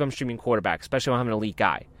 Especially if I'm streaming quarterback, especially if I'm an elite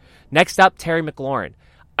guy. Next up, Terry McLaurin.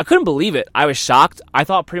 I couldn't believe it. I was shocked. I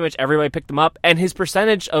thought pretty much everybody picked him up, and his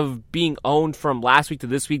percentage of being owned from last week to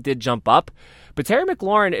this week did jump up. But Terry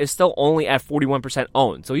McLaurin is still only at 41%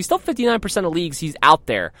 owned. So he's still 59% of leagues. He's out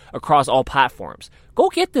there across all platforms. Go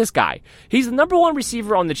get this guy. He's the number one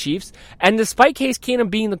receiver on the Chiefs. And despite Case Keenum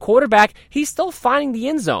being the quarterback, he's still finding the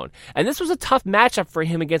end zone. And this was a tough matchup for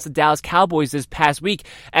him against the Dallas Cowboys this past week.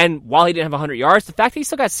 And while he didn't have 100 yards, the fact that he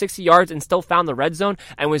still got 60 yards and still found the red zone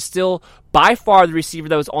and was still by far the receiver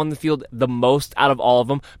that was on the field the most out of all of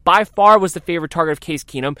them, by far was the favorite target of Case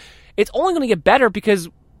Keenum. It's only going to get better because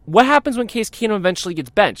what happens when Case Keenum eventually gets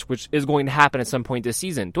benched, which is going to happen at some point this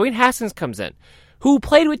season? Dwayne Haskins comes in, who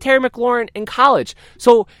played with Terry McLaurin in college.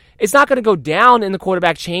 So it's not going to go down in the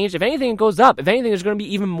quarterback change. If anything, it goes up. If anything, there's going to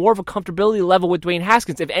be even more of a comfortability level with Dwayne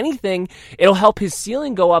Haskins. If anything, it'll help his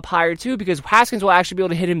ceiling go up higher too because Haskins will actually be able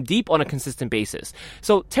to hit him deep on a consistent basis.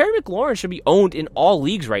 So Terry McLaurin should be owned in all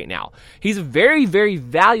leagues right now. He's a very, very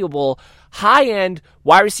valuable high-end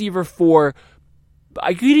wide receiver 4.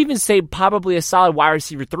 I could even say probably a solid wide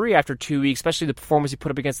receiver 3 after 2 weeks, especially the performance he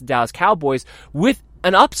put up against the Dallas Cowboys, with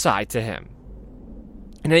an upside to him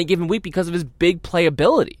in any given week because of his big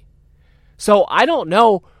playability. So I don't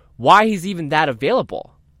know why he's even that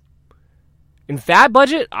available. In fab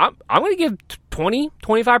budget, I'm going to give 20,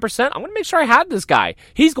 25%. I'm going to make sure I have this guy.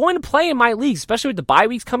 He's going to play in my leagues, especially with the bye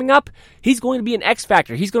weeks coming up. He's going to be an X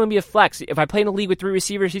factor. He's going to be a flex. If I play in a league with 3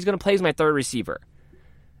 receivers, he's going to play as my 3rd receiver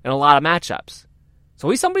in a lot of matchups. So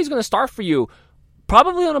he's somebody who's going to start for you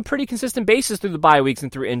probably on a pretty consistent basis through the bye weeks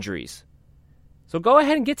and through injuries. So go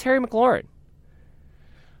ahead and get Terry McLaurin.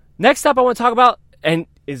 Next up, I want to talk about, and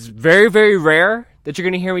it's very, very rare that you're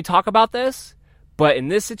going to hear me talk about this, but in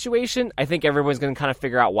this situation, I think everyone's going to kind of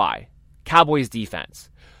figure out why. Cowboys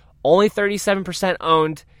defense. Only 37%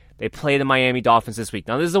 owned. They play the Miami Dolphins this week.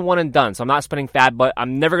 Now, this is a one and done, so I'm not spending fab, but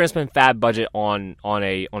I'm never going to spend fab budget on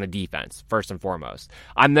a defense, first and foremost.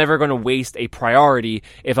 I'm never going to waste a priority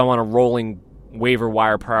if I'm on a rolling waiver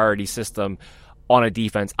wire priority system on a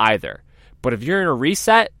defense either. But if you're in a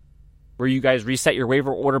reset, where you guys reset your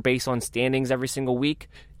waiver order based on standings every single week,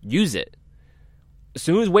 use it. As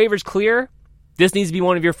soon as waivers clear, this needs to be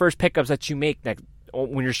one of your first pickups that you make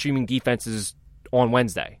when you're streaming defenses on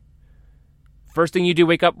Wednesday. First thing you do,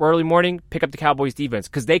 wake up early morning, pick up the Cowboys defense,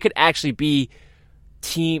 because they could actually be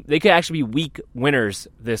week winners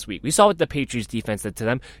this week. We saw what the Patriots defense did to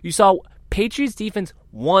them. You saw Patriots defense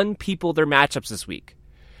won people their matchups this week.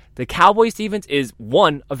 The Cowboys defense is,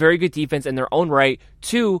 1, a very good defense in their own right.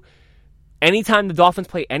 2, anytime the Dolphins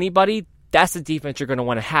play anybody, that's the defense you're going to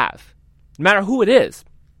want to have. No matter who it is.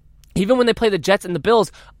 Even when they play the Jets and the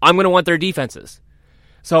Bills, I'm going to want their defenses.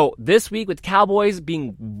 So this week with Cowboys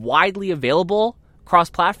being widely available across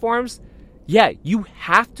platforms, yeah, you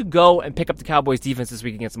have to go and pick up the Cowboys defense this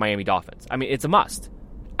week against the Miami Dolphins. I mean, it's a must.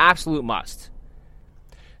 Absolute must.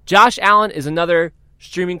 Josh Allen is another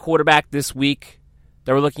streaming quarterback this week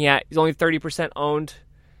that we're looking at. He's only 30% owned.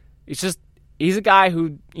 He's a guy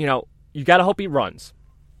who, you got to hope he runs.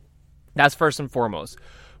 That's first and foremost.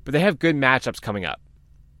 But they have good matchups coming up.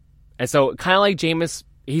 And so kind of like Jameis,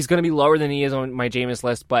 he's going to be lower than he is on my Jameis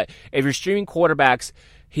list, but if you're streaming quarterbacks,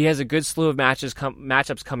 he has a good slew of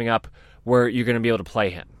matchups coming up where you're going to be able to play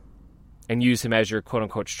him and use him as your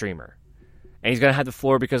quote-unquote streamer. And he's going to have the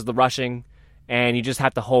floor because of the rushing, and you just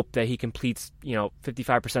have to hope that he completes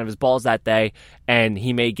 55% of his balls that day, and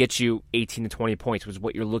he may get you 18 to 20 points, which is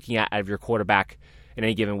what you're looking at out of your quarterback in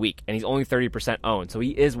any given week. And he's only 30% owned, so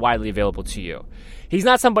he is widely available to you. He's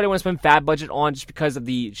not somebody I want to spend fab budget on just because of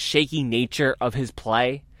the shaky nature of his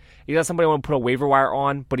play. He's not somebody I want to put a waiver wire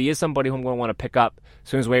on, but he is somebody who I'm going to want to pick up as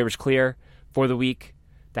soon as waivers clear for the week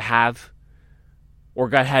to have. Or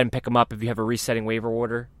go ahead and pick him up if you have a resetting waiver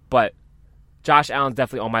order. But Josh Allen's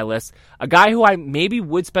definitely on my list. A guy who I maybe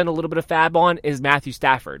would spend a little bit of fab on is Matthew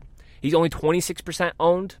Stafford. He's only 26%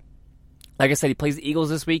 owned. Like I said, he plays the Eagles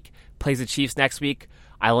this week, plays the Chiefs next week.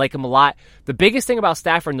 I like him a lot. The biggest thing about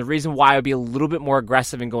Stafford, and the reason why I would be a little bit more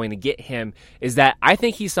aggressive in going to get him, is that I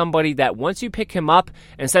think he's somebody that once you pick him up,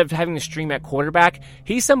 instead of having to stream at quarterback,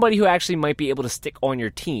 he's somebody who actually might be able to stick on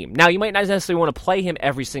your team. Now, you might not necessarily want to play him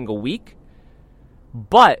every single week,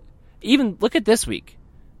 but even look at this week.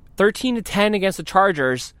 13-10 against the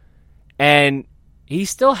Chargers, and he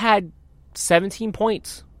still had 17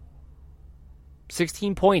 points.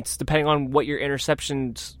 16 points, depending on what your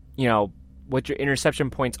interceptions, what your interception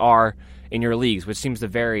points are in your leagues, which seems to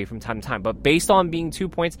vary from time to time. But based on being 2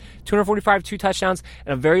 points, 245, 2 touchdowns,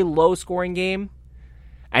 and a very low-scoring game,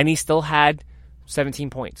 and he still had 17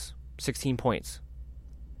 points, 16 points.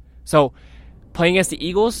 So, playing against the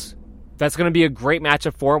Eagles, that's going to be a great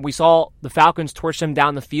matchup for him. We saw the Falcons torch him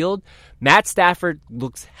down the field. Matt Stafford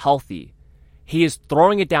looks healthy. He is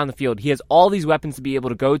throwing it down the field. He has all these weapons to be able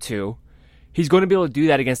to go to. He's going to be able to do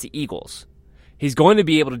that against the Eagles. He's going to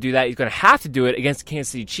be able to do that. He's going to have to do it against the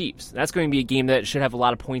Kansas City Chiefs. That's going to be a game that should have a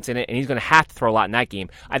lot of points in it, and he's going to have to throw a lot in that game.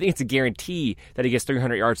 I think it's a guarantee that he gets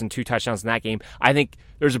 300 yards and 2 touchdowns in that game. I think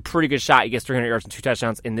there's a pretty good shot he gets 300 yards and 2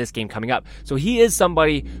 touchdowns in this game coming up. So he is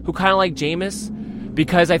somebody who kind of like Jameis,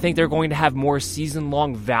 because I think they're going to have more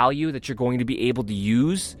season-long value that you're going to be able to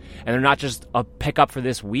use, and they're not just a pickup for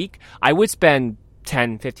this week. I would spend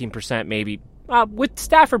 10, 15% maybe. With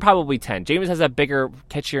Stafford, probably 10. Jameis has a bigger,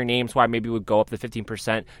 catchier name, so I maybe would go up to 15%,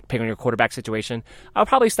 depending on your quarterback situation. I'll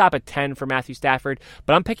probably stop at 10 for Matthew Stafford,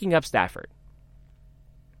 but I'm picking up Stafford.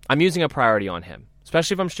 I'm using a priority on him,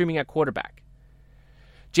 especially if I'm streaming at quarterback.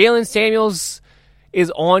 Jalen Samuels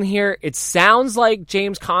is on here. It sounds like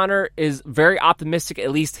James Conner is very optimistic,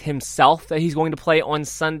 at least himself, that he's going to play on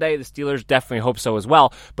Sunday. The Steelers definitely hope so as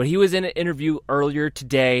well. But he was in an interview earlier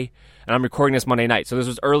today, and I'm recording this Monday night, so this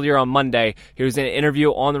was earlier on Monday. He was in an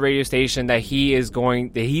interview on the radio station that he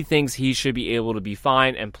thinks he should be able to be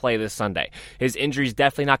fine and play this Sunday. His injury is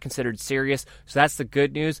definitely not considered serious, so that's the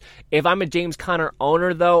good news. If I'm a James Conner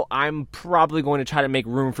owner, though, I'm probably going to try to make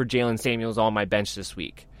room for Jalen Samuels on my bench this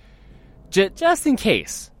week. Just in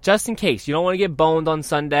case. You don't want to get boned on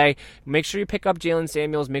Sunday. Make sure you pick up Jalen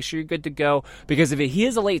Samuels. Make sure you're good to go. Because if he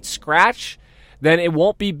is a late scratch, then it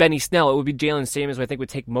won't be Benny Snell. It would be Jalen Samuels, who I think would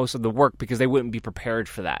take most of the work because they wouldn't be prepared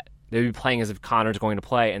for that. They'd be playing as if Connor's going to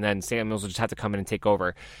play, and then Samuels will just have to come in and take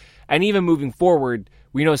over. And even moving forward,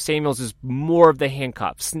 we know Samuels is more of the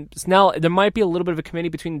handcuff. Snell, there might be a little bit of a committee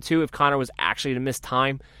between the two if Connor was actually to miss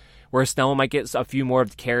time, where Snell might get a few more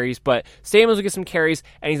of the carries, but Samuels will get some carries,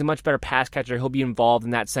 and he's a much better pass catcher. He'll be involved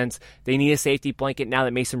in that sense. They need a safety blanket now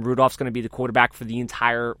that Mason Rudolph's going to be the quarterback for the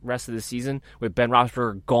entire rest of the season. With Ben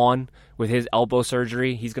Roethlisberger gone with his elbow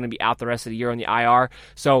surgery, he's going to be out the rest of the year on the IR.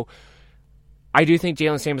 So I do think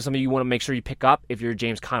Jalen Samuels is something you want to make sure you pick up if you're a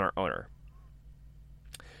James Conner owner.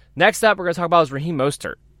 Next up, we're going to talk about is Raheem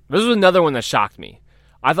Mostert. This was another one that shocked me.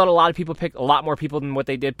 I thought a lot more people than what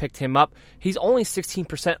they did picked him up. He's only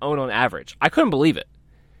 16% owned on average. I couldn't believe it.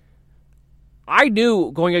 I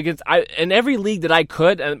knew going against, in every league that I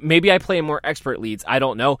could, and maybe I play in more expert leagues, I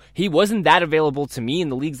don't know. He wasn't that available to me in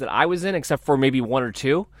the leagues that I was in, except for maybe one or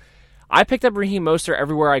two. I picked up Raheem Mostert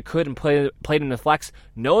everywhere I could and played in the flex,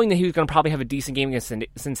 knowing that he was going to probably have a decent game against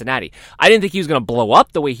Cincinnati. I didn't think he was going to blow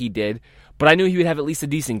up the way he did, but I knew he would have at least a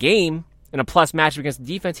decent game. In a plus matchup against the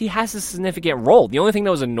defense, he has a significant role. The only thing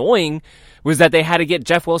that was annoying was that they had to get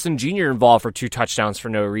Jeff Wilson Jr. involved for 2 touchdowns for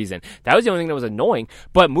no reason. That was the only thing that was annoying.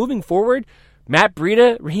 But moving forward, Matt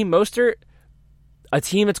Breida, Raheem Mostert, a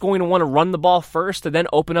team that's going to want to run the ball first and then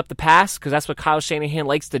open up the pass, because that's what Kyle Shanahan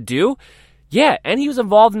likes to do. Yeah, and he was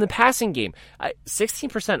involved in the passing game.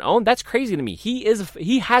 16% owned, that's crazy to me.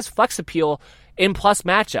 He has flex appeal in plus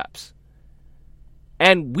matchups.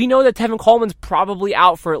 And we know that Tevin Coleman's probably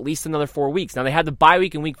out for at least another 4 weeks. Now, they had the bye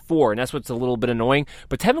week in week 4, and that's what's a little bit annoying.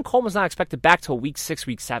 But Tevin Coleman's not expected back till week 6,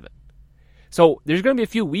 week 7. So there's going to be a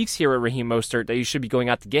few weeks here at Raheem Mostert that you should be going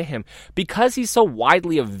out to get him. Because he's so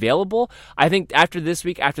widely available, I think after this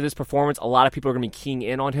week, after this performance, a lot of people are going to be keying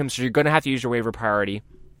in on him. So you're going to have to use your waiver priority.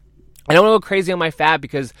 I don't want to go crazy on my fab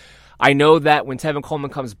because I know that when Tevin Coleman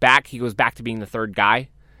comes back, he goes back to being the third guy.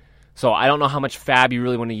 So I don't know how much fab you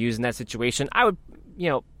really want to use in that situation. I would,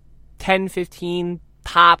 10, 15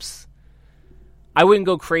 tops. I wouldn't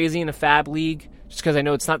go crazy in a fab league just because I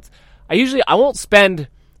know it's not. I won't spend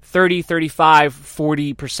 30, 35,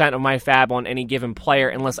 40% of my fab on any given player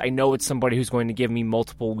unless I know it's somebody who's going to give me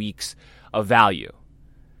multiple weeks of value.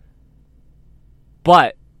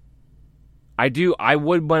 But I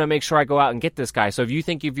would want to make sure I go out and get this guy. So if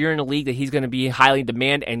you're in a league that he's going to be highly in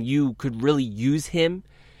demand and you could really use him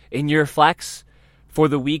in your flex for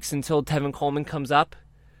the weeks until Tevin Coleman comes up,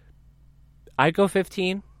 I'd go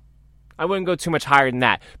 15. I wouldn't go too much higher than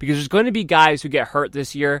that because there's going to be guys who get hurt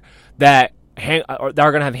this year that are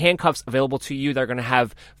going to have handcuffs available to you. They're going to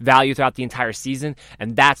have value throughout the entire season,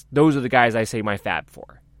 and those are the guys I say my fab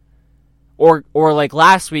for. Or like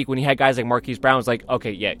last week when you had guys like Marquise Brown, was like,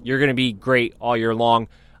 okay, yeah, you're going to be great all year long.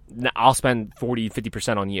 I'll spend 40,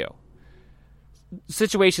 50% on you.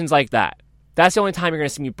 Situations like that. That's the only time you're going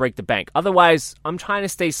to see me break the bank. Otherwise, I'm trying to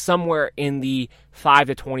stay somewhere in the 5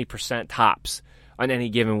 to 20% tops on any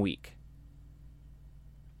given week.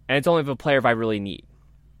 And it's only if a player if I really need.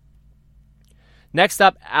 Next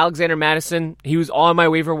up, Alexander Mattison. He was on my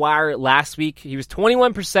waiver wire last week. He was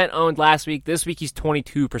 21% owned last week. This week, he's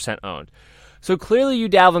 22% owned. So clearly, you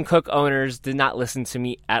Dalvin Cook owners did not listen to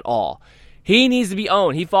me at all. He needs to be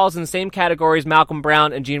owned. He falls in the same category as Malcolm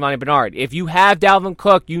Brown and Giovanni Bernard. If you have Dalvin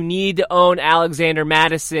Cook, you need to own Alexander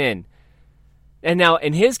Mattison. And now,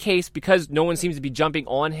 in his case, because no one seems to be jumping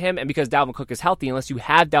on him and because Dalvin Cook is healthy, unless you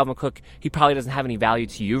have Dalvin Cook, he probably doesn't have any value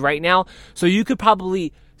to you right now. So you could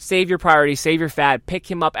probably save your priority, save your fad, pick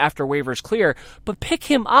him up after waivers clear, but pick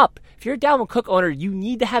him up. If you're a Dalvin Cook owner, you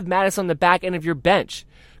need to have Mattison on the back end of your bench.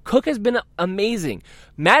 Cook has been amazing.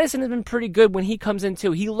 Mattison has been pretty good when he comes in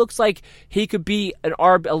too. He looks like he could be a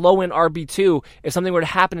low-end RB2 if something were to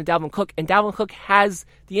happen to Dalvin Cook, and Dalvin Cook has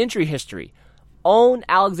the injury history. Own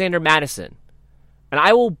Alexander Mattison. And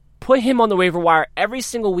I will put him on the waiver wire every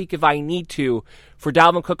single week if I need to for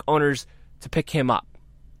Dalvin Cook owners to pick him up.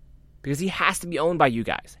 Because he has to be owned by you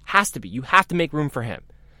guys. Has to be. You have to make room for him.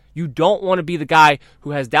 You don't want to be the guy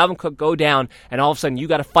who has Dalvin Cook go down and all of a sudden you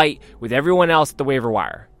got to fight with everyone else at the waiver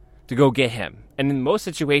wire to go get him. And in most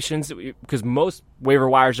situations, because most waiver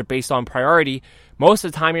wires are based on priority, most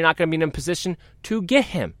of the time you're not going to be in a position to get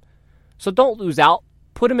him. So don't lose out.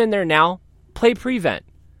 Put him in there now. Play prevent.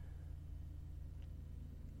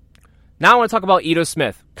 Now I want to talk about Ito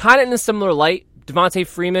Smith. Kind of in a similar light. Devontae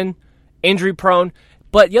Freeman, injury prone.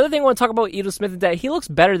 But the other thing I want to talk about Ito Smith is that he looks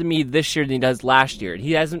better to me this year than he does last year.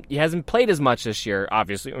 He hasn't played as much this year,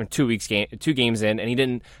 obviously, or 2 games in, and he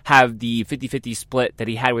didn't have the 50-50 split that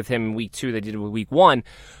he had with him in week 2 that he did with week 1.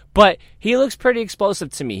 But he looks pretty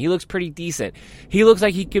explosive to me. He looks pretty decent. He looks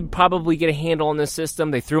like he could probably get a handle on this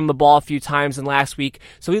system. They threw him the ball a few times in last week,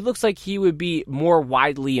 so he looks like he would be more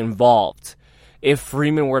widely involved if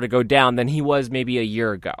Freeman were to go down than he was maybe a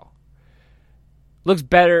year ago. Looks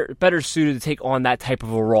better suited to take on that type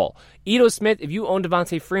of a role. Ito Smith, if you own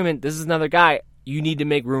Devontae Freeman, this is another guy. You need to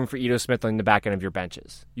make room for Ito Smith on the back end of your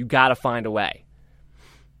benches. You got to find a way.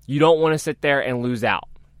 You don't want to sit there and lose out.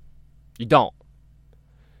 You don't.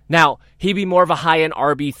 Now, he'd be more of a high-end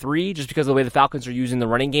RB3 just because of the way the Falcons are using the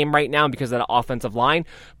running game right now and because of that offensive line,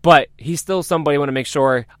 but he's still somebody I want to make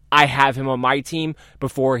sure I have him on my team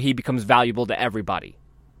before he becomes valuable to everybody.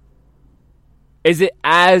 Is it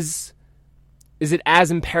as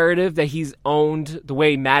imperative that he's owned the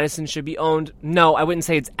way Madison should be owned? No, I wouldn't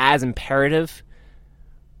say it's as imperative,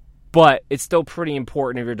 but it's still pretty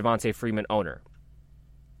important if you're a Devontae Freeman owner.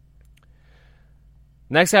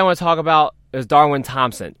 Next thing I want to talk about is Darwin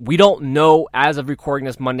Thompson. We don't know, as of recording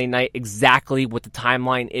this Monday night, exactly what the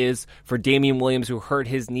timeline is for Damian Williams, who hurt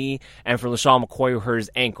his knee, and for LaShawn McCoy, who hurt his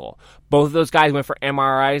ankle. Both of those guys went for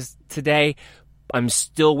MRIs today. I'm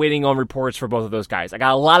still waiting on reports for both of those guys. I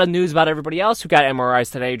got a lot of news about everybody else who got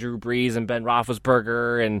MRIs today, Drew Brees and Ben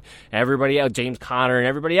Roethlisberger and everybody else, James Conner and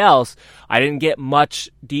everybody else. I didn't get much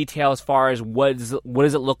detail as far as what does it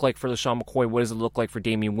look like for LaShawn McCoy, what does it look like for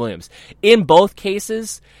Damian Williams. In both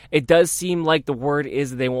cases, it does seem like the word is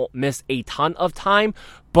that they won't miss a ton of time,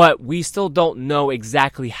 but we still don't know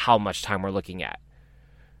exactly how much time we're looking at.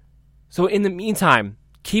 So in the meantime,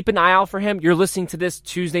 keep an eye out for him. You're listening to this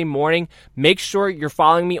Tuesday morning. Make sure you're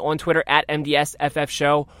following me on Twitter at MDSFF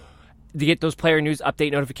Show to get those player news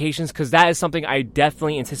update notifications, because that is something I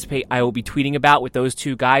definitely anticipate I will be tweeting about with those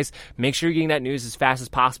two guys. Make sure you're getting that news as fast as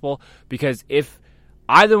possible, because if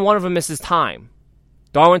either one of them misses time,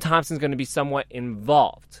 Darwin Thompson's going to be somewhat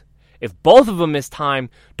involved. If both of them miss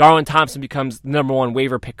time, Darwin Thompson becomes the number one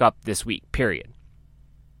waiver pickup this week, period.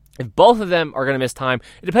 If both of them are going to miss time,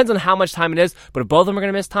 it depends on how much time it is, but if both of them are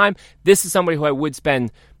going to miss time, this is somebody who I would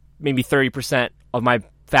spend maybe 30% of my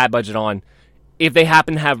fab budget on. If they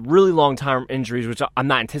happen to have really long-term injuries, which I'm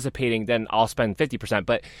not anticipating, then I'll spend 50%.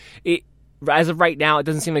 But as of right now, it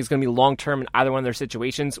doesn't seem like it's going to be long-term in either one of their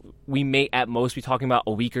situations. We may at most be talking about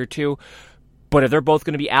a week or two. But if they're both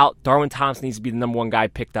going to be out, Darwin Thompson needs to be the number one guy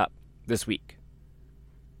picked up this week.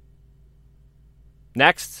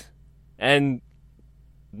 Next, and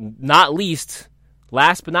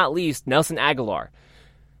last but not least, Nelson Aguilar.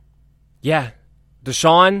 Yeah,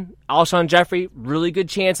 Alshon Jeffrey, really good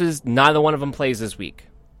chances neither one of them plays this week.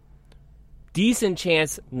 Decent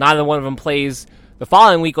chance neither one of them plays the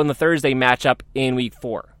following week on the Thursday matchup in week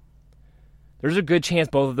 4. There's a good chance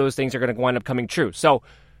both of those things are going to wind up coming true. So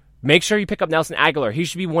make sure you pick up Nelson Aguilar. He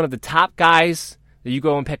should be one of the top guys that you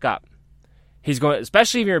go and pick up. He's going,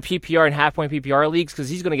 especially if you're in PPR and half-point PPR leagues, because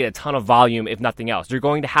he's going to get a ton of volume, if nothing else. You're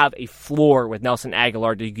going to have a floor with Nelson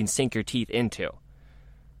Aguilar that you can sink your teeth into.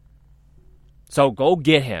 So go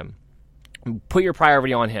get him. Put your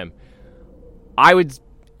priority on him. I would,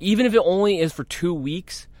 even if it only is for 2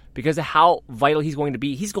 weeks, because of how vital he's going to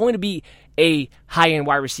be a high-end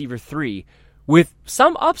wide receiver 3 with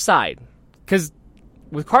some upside. Because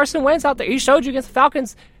with Carson Wentz out there, he showed you against the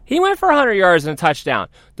Falcons, he went for 100 yards and a touchdown.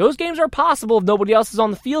 Those games are possible if nobody else is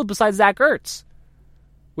on the field besides Zach Ertz,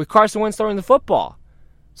 with Carson Wentz throwing the football.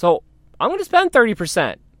 So I'm going to spend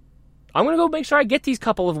 30%. I'm going to go make sure I get these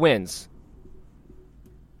couple of wins.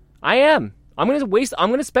 I am. I'm going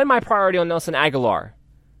to spend my priority on Nelson Aguilar,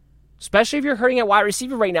 especially if you're hurting at wide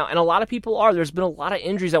receiver right now, and a lot of people are. There's been a lot of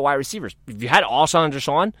injuries at wide receivers. If you had Alshon and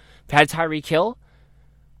Deshaun, if you had Tyreek Hill,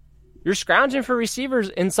 you're scrounging for receivers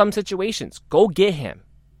in some situations. Go get him.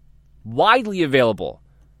 Widely available.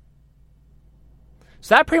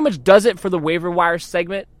 So that pretty much does it for the waiver wire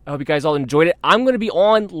segment. I hope you guys all enjoyed it. I'm going to be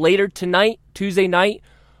on later tonight, Tuesday night,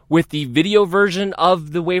 with the video version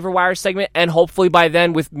of the waiver wire segment, and hopefully by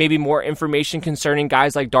then with maybe more information concerning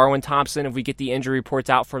guys like Darwin Thompson if we get the injury reports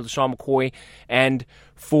out for LaShawn McCoy and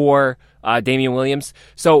for Damian Williams.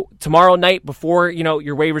 So tomorrow night, before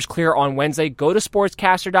your waivers clear on Wednesday, go to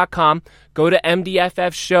sportscaster.com, go to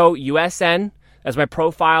MDFF Show USN as my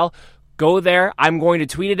profile. Go there. I'm going to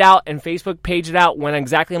tweet it out and Facebook page it out when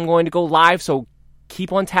exactly I'm going to go live. So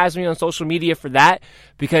keep on tabs with me on social media for that,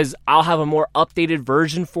 because I'll have a more updated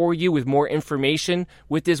version for you with more information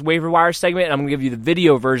with this waiver wire segment. And I'm going to give you the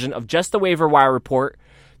video version of just the waiver wire report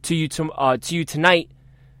to you tonight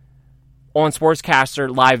on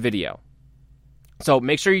Sportscaster live video. So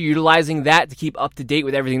make sure you're utilizing that to keep up to date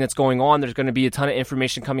with everything that's going on. There's going to be a ton of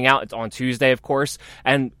information coming out. It's on Tuesday, of course.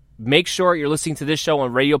 And make sure you're listening to this show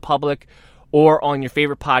on Radio Public or on your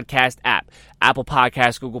favorite podcast app. Apple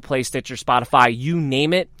Podcasts, Google Play, Stitcher, Spotify, you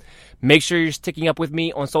name it. Make sure you're sticking up with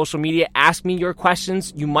me on social media. Ask me your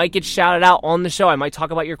questions. You might get shouted out on the show. I might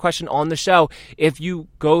talk about your question on the show if you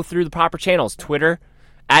go through the proper channels. Twitter,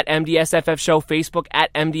 at MDSFF Show, Facebook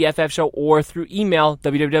at MDFF Show, or through email,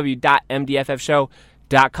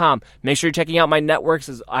 www.mdffshow.com. Make sure you're checking out my networks,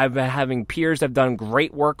 as I've been having peers that have done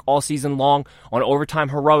great work all season long on Overtime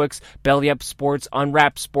Heroics, Belly Up Sports,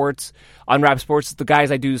 Unwrapped Sports. Unwrapped Sports is the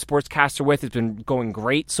guys I do the Sportscaster with. It's been going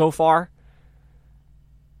great so far.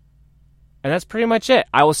 And that's pretty much it.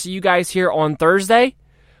 I will see you guys here on Thursday.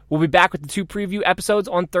 We'll be back with the 2 preview episodes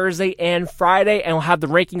on Thursday and Friday, and we'll have the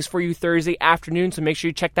rankings for you Thursday afternoon, so make sure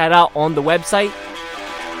you check that out on the website.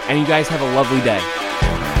 And you guys have a lovely day.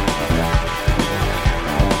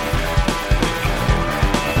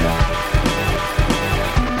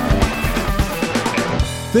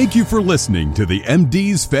 Thank you for listening to the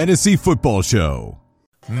MD's Fantasy Football Show.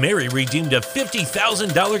 Mary redeemed a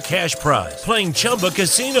 $50,000 cash prize playing Chumba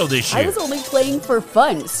Casino this year. I was only playing for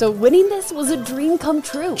fun, so winning this was a dream come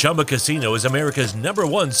true. Chumba Casino is America's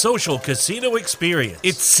 #1 social casino experience.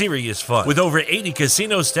 It's serious fun. With over 80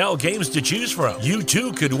 casino-style games to choose from, you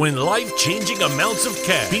too could win life-changing amounts of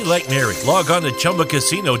cash. Be like Mary. Log on to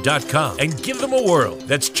ChumbaCasino.com and give them a whirl.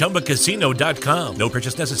 That's ChumbaCasino.com. No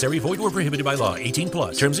purchase necessary. Void where prohibited by law.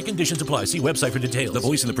 18+. Terms and conditions apply. See website for details. The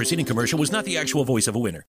voice in the preceding commercial was not the actual voice of a winner.